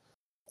the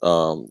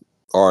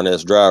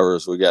R&S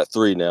drivers. We got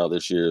 3 now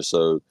this year,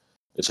 so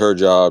it's her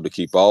job to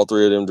keep all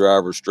 3 of them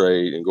drivers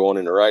straight and going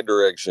in the right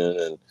direction.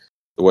 And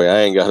the way I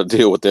ain't got to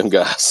deal with them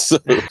guys. So,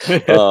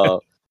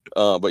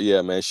 but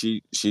yeah, man,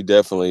 she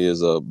definitely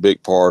is a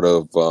big part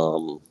of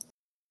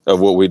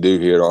what we do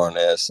here at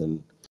R&S,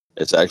 and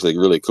it's actually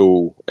really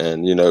cool.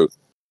 And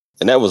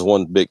and that was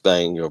one big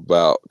thing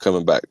about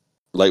coming back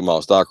late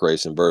model stock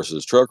racing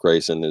versus truck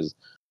racing is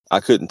I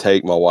couldn't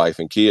take my wife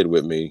and kid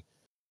with me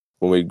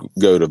when we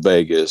go to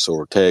Vegas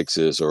or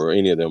Texas or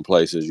any of them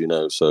places,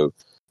 so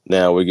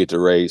now we get to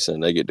race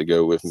and they get to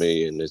go with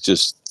me. And it's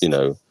just,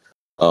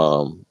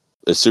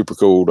 it's super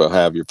cool to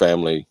have your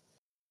family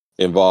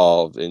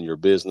involved in your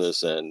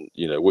business and,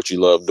 what you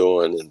love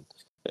doing.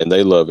 And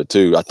they love it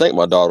too. I think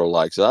my daughter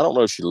likes it. I don't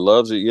know if she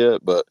loves it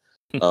yet, but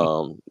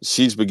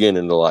she's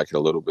beginning to like it a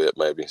little bit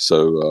maybe.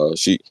 So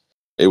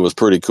it was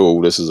pretty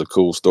cool. This is a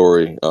cool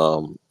story.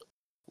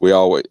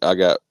 I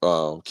got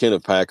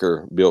Kenneth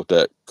Packer built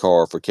that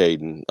car for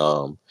Caden,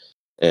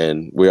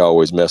 and we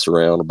always mess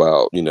around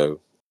about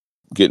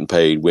getting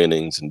paid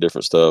winnings and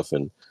different stuff.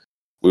 And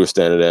we were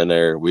standing down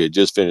there. We had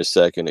just finished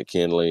second at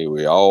Kinley.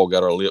 We all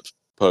got our lips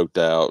poked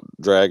out,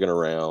 dragging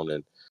around,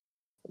 and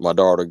my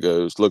daughter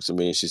looks at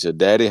me, and she said,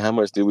 "Daddy, how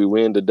much did we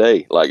win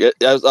today?" Like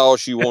that's all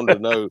she wanted to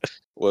know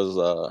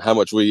was how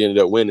much we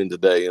ended up winning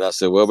today. And I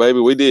said, "Well, baby,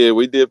 we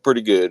did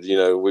pretty good.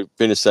 We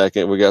finished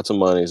second. We got some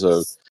money,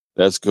 so."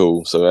 That's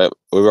cool. So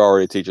we're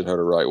already teaching her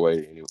the right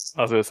way.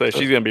 I was going to say,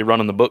 she's going to be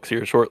running the books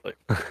here shortly.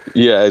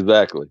 Yeah,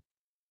 exactly.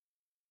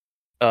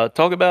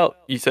 Talk about,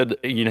 you said,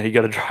 you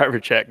got a driver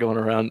chat going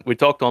around. We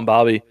talked on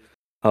Bobby.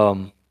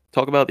 Talk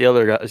about the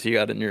other guys you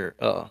got in your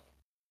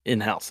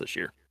in-house this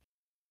year.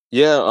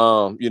 Yeah,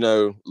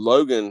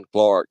 Logan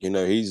Clark,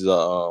 he's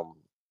young.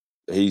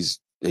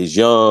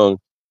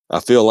 I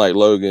feel like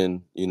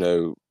Logan,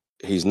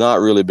 he's not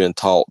really been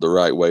taught the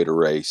right way to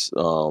race.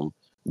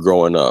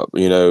 Growing up,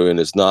 and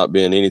it's not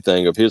been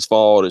anything of his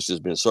fault. It's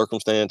just been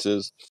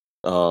circumstances.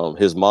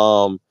 His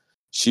mom,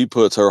 she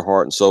puts her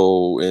heart and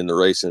soul in the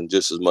racing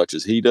just as much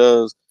as he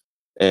does.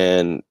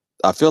 And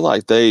I feel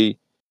like they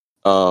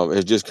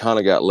have just kind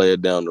of got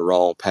led down the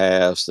wrong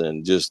paths.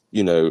 And just,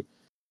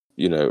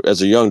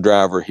 as a young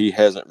driver, he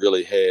hasn't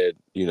really had,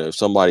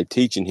 somebody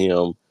teaching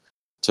him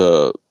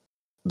to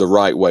the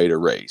right way to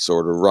race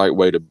or the right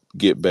way to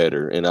get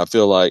better. And I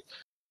feel like,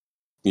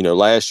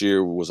 last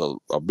year was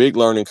a big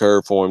learning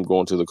curve for him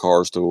going to the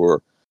car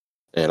store.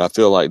 And I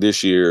feel like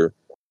this year,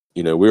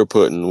 we're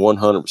putting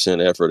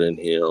 100% effort in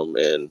him,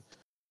 and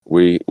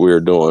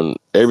we're doing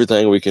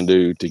everything we can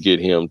do to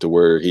get him to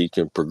where he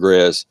can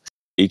progress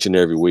each and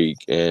every week.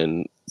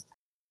 And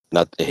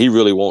he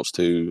really wants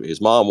to.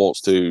 His mom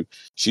wants to.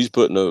 She's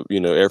putting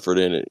effort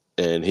in it,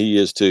 and he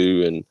is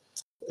too. And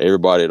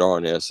everybody at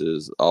R&S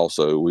is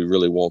also. We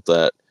really want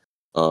that.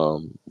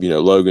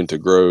 Logan to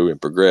grow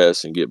and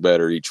progress and get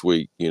better each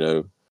week,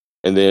 and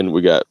then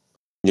we got,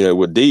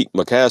 with Deke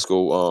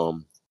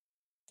McCaskill,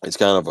 it's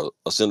kind of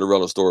a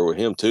Cinderella story with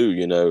him too.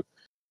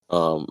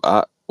 When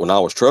I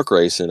was truck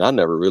racing, I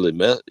never really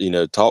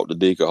talked to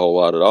Deke a whole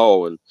lot at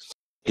all. And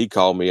he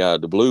called me out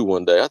of the blue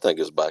one day. I think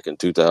it was back in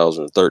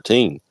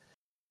 2013.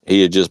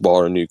 He had just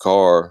bought a new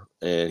car,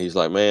 and he's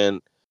like, "Man,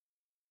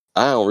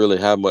 I don't really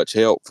have much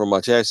help from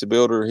my chassis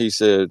builder." He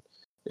said,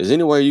 "Is there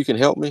any way you can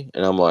help me?"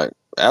 And I'm like,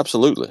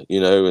 "Absolutely."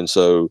 And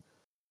so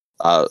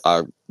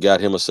I got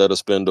him a set of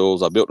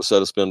spindles. I built a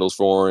set of spindles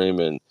for him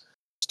and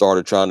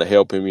started trying to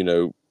help him,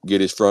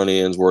 get his front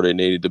ends where they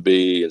needed to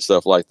be and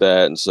stuff like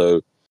that. And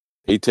so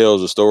he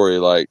tells a story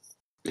like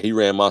he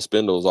ran my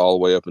spindles all the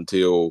way up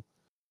until,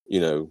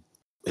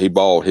 he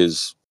bought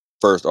his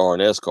first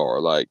R&S car.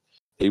 Like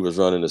he was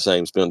running the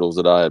same spindles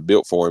that I had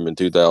built for him in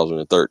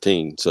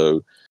 2013.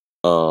 So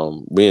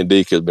me and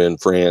Deke have been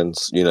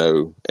friends,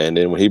 and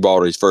then when he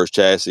bought his first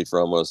chassis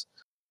from us,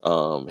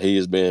 He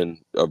has been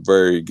a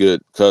very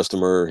good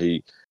customer.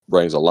 He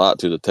brings a lot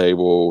to the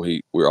table.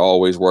 We're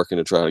always working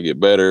to try to get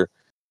better.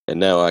 And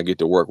now I get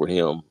to work with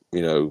him,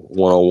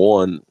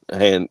 one-on-one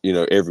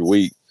every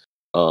week.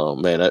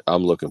 Man,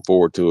 I'm looking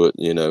forward to it,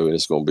 and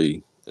it's going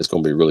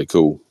to be really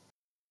cool.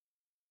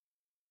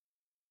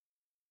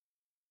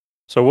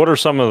 So what are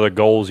some of the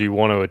goals you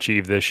want to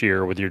achieve this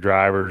year with your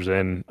drivers,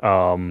 and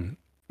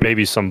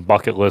maybe some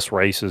bucket list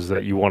races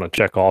that you want to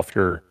check off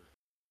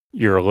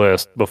your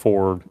list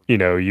before,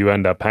 you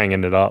end up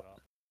hanging it up?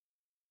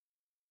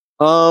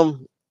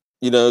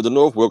 The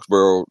North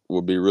Wilkesboro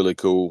would be really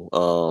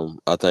cool.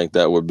 I think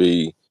that would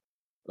be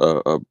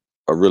a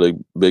really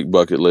big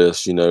bucket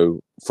list,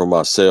 for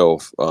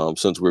myself.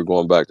 Since we're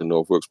going back to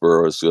North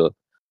Wilkesboro,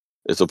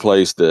 it's a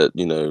place that,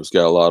 it's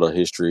got a lot of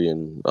history,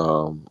 and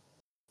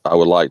I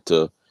would like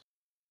to,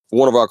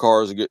 one of our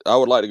cars, I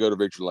would like to go to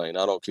Victory Lane.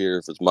 I don't care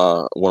if it's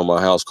one of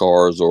my house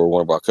cars or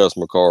one of our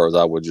customer cars.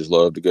 I would just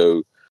love to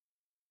go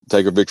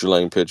take a Victory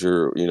Lane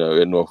picture,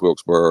 in North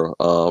Wilkesboro.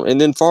 And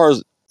then far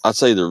as I'd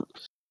say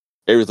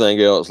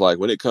everything else, like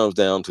when it comes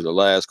down to the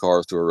last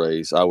cars to a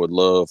race, I would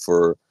love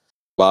for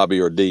Bobby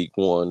or Deke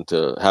one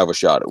to have a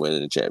shot at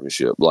winning the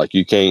championship. Like,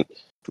 you can't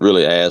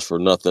really ask for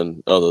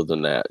nothing other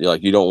than that.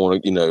 Like, you don't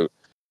want to,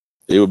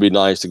 it would be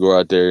nice to go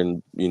out there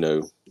and,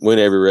 win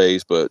every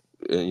race, but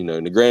in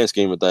the grand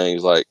scheme of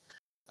things, like,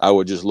 I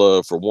would just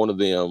love for one of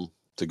them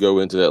to go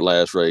into that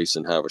last race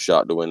and have a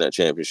shot to win that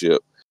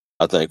championship.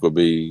 I think would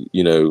be,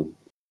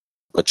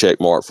 a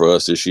check mark for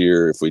us this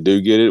year. If we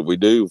do get it, we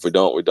do. If we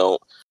don't, we don't.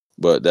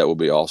 But that would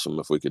be awesome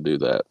if we could do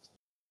that.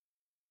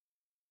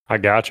 I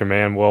got you,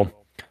 man. Well,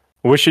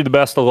 I wish you the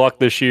best of luck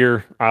this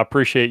year. I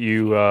appreciate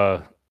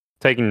you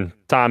taking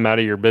time out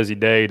of your busy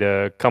day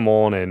to come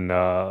on and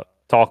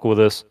talk with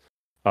us.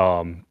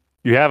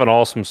 You have an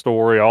awesome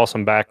story,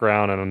 awesome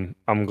background, and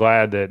I'm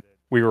glad that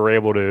we were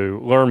able to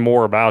learn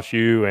more about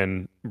you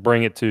and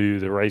bring it to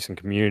the racing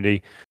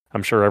community.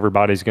 I'm sure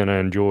everybody's going to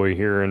enjoy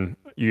hearing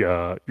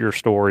your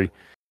story,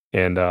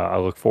 and I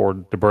look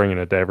forward to bringing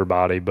it to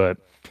everybody. But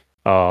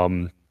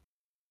you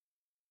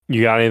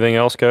got anything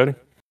else, Cody?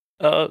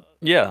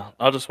 Yeah,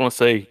 I just want to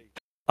say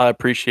I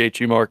appreciate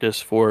you, Marcus,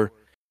 for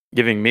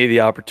giving me the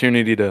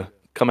opportunity to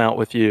come out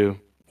with you,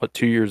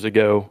 2 years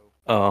ago.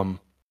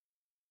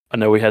 I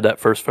know we had that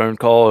first phone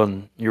call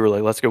and you were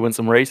like, let's go win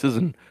some races.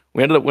 And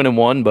we ended up winning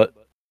one, but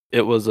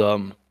it was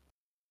kind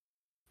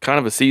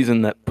of a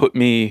season that put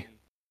me,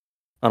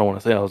 I don't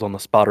want to say I was on the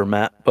spotter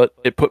mat, but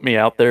it put me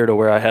out there to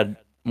where I had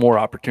more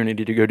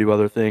opportunity to go do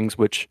other things,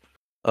 which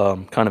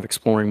kind of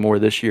exploring more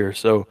this year.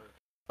 So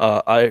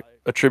I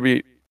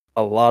attribute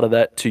a lot of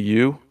that to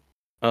you.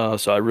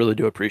 So I really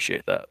do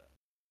appreciate that.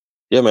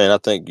 Yeah, man. I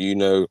think,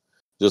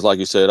 just like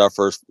you said, our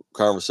first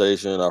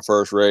conversation, our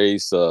first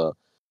race,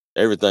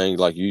 everything,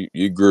 like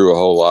you grew a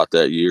whole lot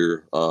that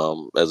year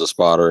as a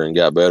spotter and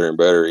got better and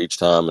better each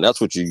time. And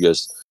that's what you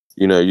just,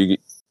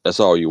 that's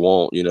all you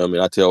want.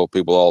 I tell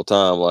people all the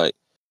time, like,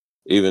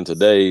 even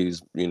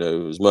today's,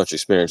 as much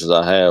experience as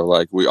I have,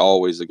 like, we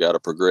always have got to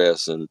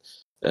progress. And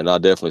I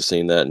definitely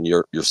seen that in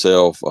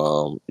yourself,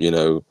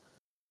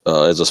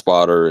 as a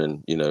spotter.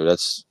 And,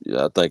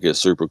 I think it's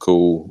super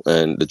cool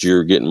and that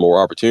you're getting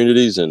more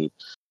opportunities. And,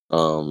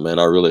 man,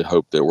 I really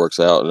hope that works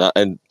out.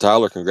 And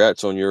Tyler,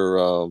 congrats on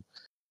your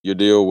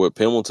deal with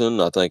Pendleton.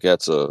 I think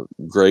that's a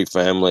great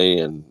family,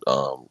 and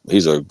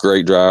he's a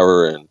great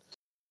driver. And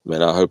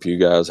man, I hope you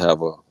guys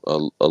have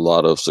a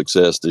lot of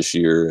success this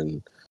year.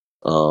 And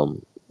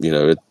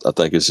I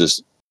think it's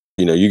just,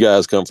 you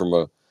guys come from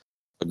a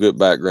good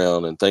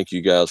background, and thank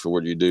you guys for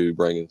what you do,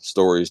 bringing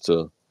stories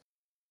to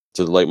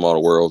the late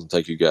model world. And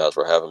thank you guys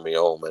for having me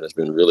on, man. It's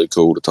been really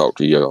cool to talk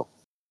to y'all.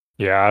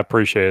 Yeah, I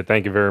appreciate it.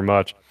 Thank you very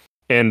much.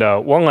 And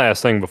one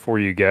last thing before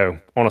you go,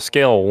 on a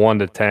scale of 1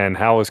 to 10,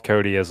 how is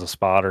Cody as a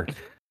spotter?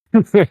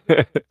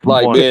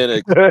 Like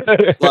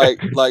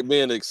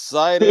being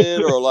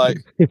excited, or like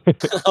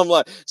I'm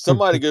like,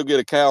 somebody go get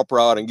a cow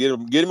prod and get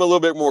him a little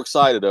bit more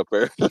excited up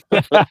there.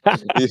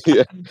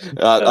 Yeah.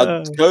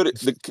 Cody,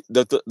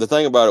 the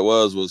thing about it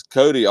was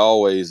Cody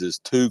always is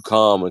too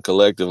calm and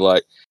collective.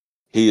 Like,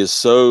 he is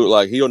so,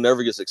 like, he'll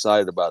never gets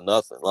excited about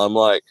nothing. I'm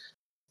like,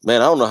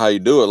 man, I don't know how you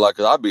do it. Like,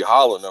 'cause I'd be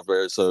hollering up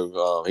there.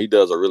 So he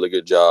does a really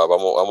good job. I'm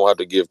gonna have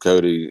to give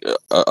Cody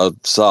a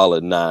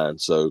solid 9.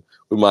 So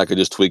we might could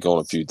just tweak on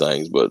a few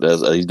things, but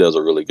he does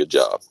a really good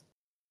job.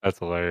 That's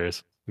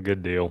hilarious.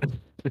 Good deal.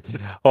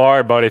 All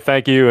right, buddy.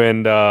 Thank you,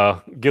 and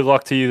good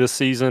luck to you this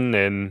season.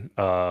 And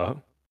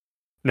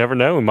never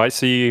know, we might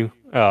see you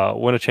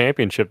win a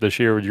championship this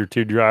year with your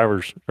 2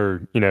 drivers,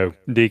 or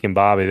Deke and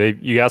Bobby.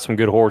 You got some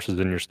good horses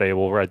in your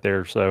stable right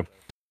there. So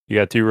you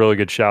got 2 really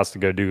good shots to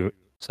go do it.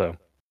 So.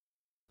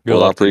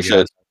 Well, I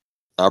appreciate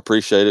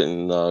it,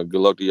 and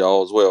good luck to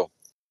y'all as well.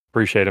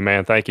 Appreciate it,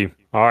 man. Thank you.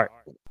 All right.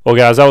 Well,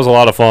 guys, that was a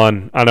lot of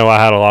fun. I know I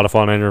had a lot of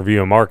fun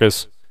interviewing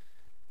Marcus.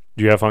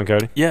 Did you have fun,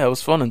 Cody? Yeah, it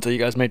was fun until you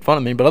guys made fun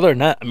of me. But other than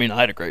that, I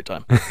had a great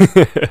time.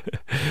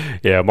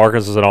 Yeah,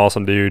 Marcus is an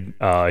awesome dude.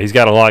 He's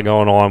got a lot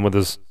going on with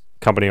his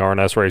company,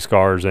 R&S Race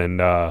Cars, and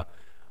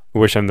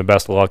we wish him the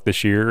best of luck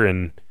this year.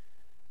 And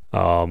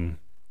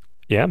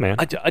Yeah, man.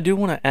 I do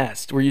want to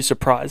ask, were you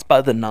surprised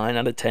by the 9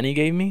 out of 10 he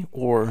gave me,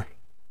 or?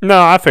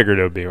 No, I figured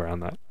it would be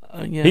around that.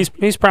 Yeah.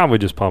 He's probably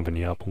just pumping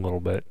you up a little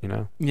bit, you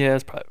know? Yeah,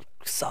 it's probably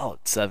a solid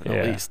 7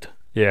 at least.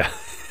 Yeah.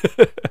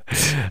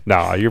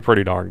 No, you're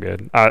pretty darn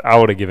good. I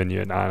would have given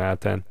you a 9 out of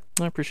 10.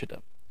 I appreciate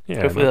that.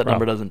 Yeah, Hopefully no that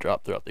number problem. doesn't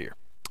drop throughout the year.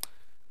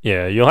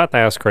 Yeah, you'll have to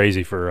ask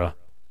Crazy for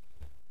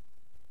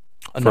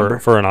number?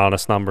 for an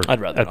honest number.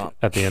 I'd rather not.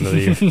 At the end of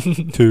the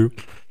year. 2.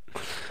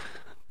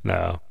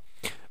 No.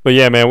 But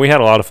yeah, man, we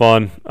had a lot of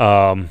fun.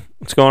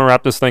 Let's go and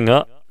wrap this thing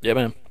up. Yeah,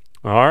 man.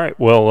 All right.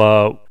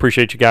 Well,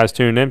 appreciate you guys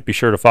tuning in. Be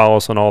sure to follow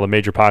us on all the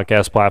major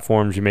podcast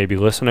platforms you may be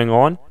listening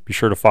on. Be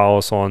sure to follow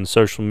us on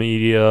social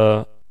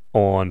media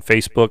on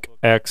Facebook,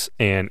 X,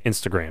 and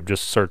Instagram.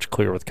 Just search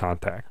Clear with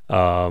Contact.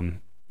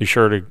 Be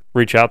sure to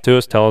reach out to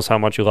us. Tell us how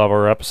much you love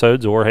our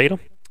episodes or hate them.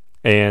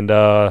 And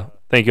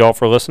thank you all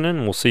for listening,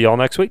 and we'll see y'all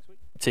next week.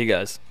 See you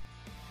guys.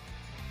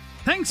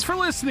 Thanks for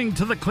listening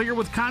to the Clear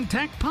with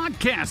Contact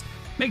podcast.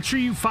 Make sure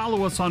you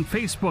follow us on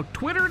Facebook,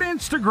 Twitter, and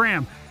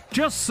Instagram.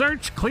 Just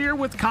search Clear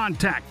with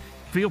Contact.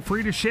 Feel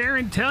free to share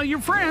and tell your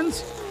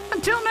friends.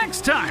 Until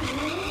next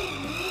time.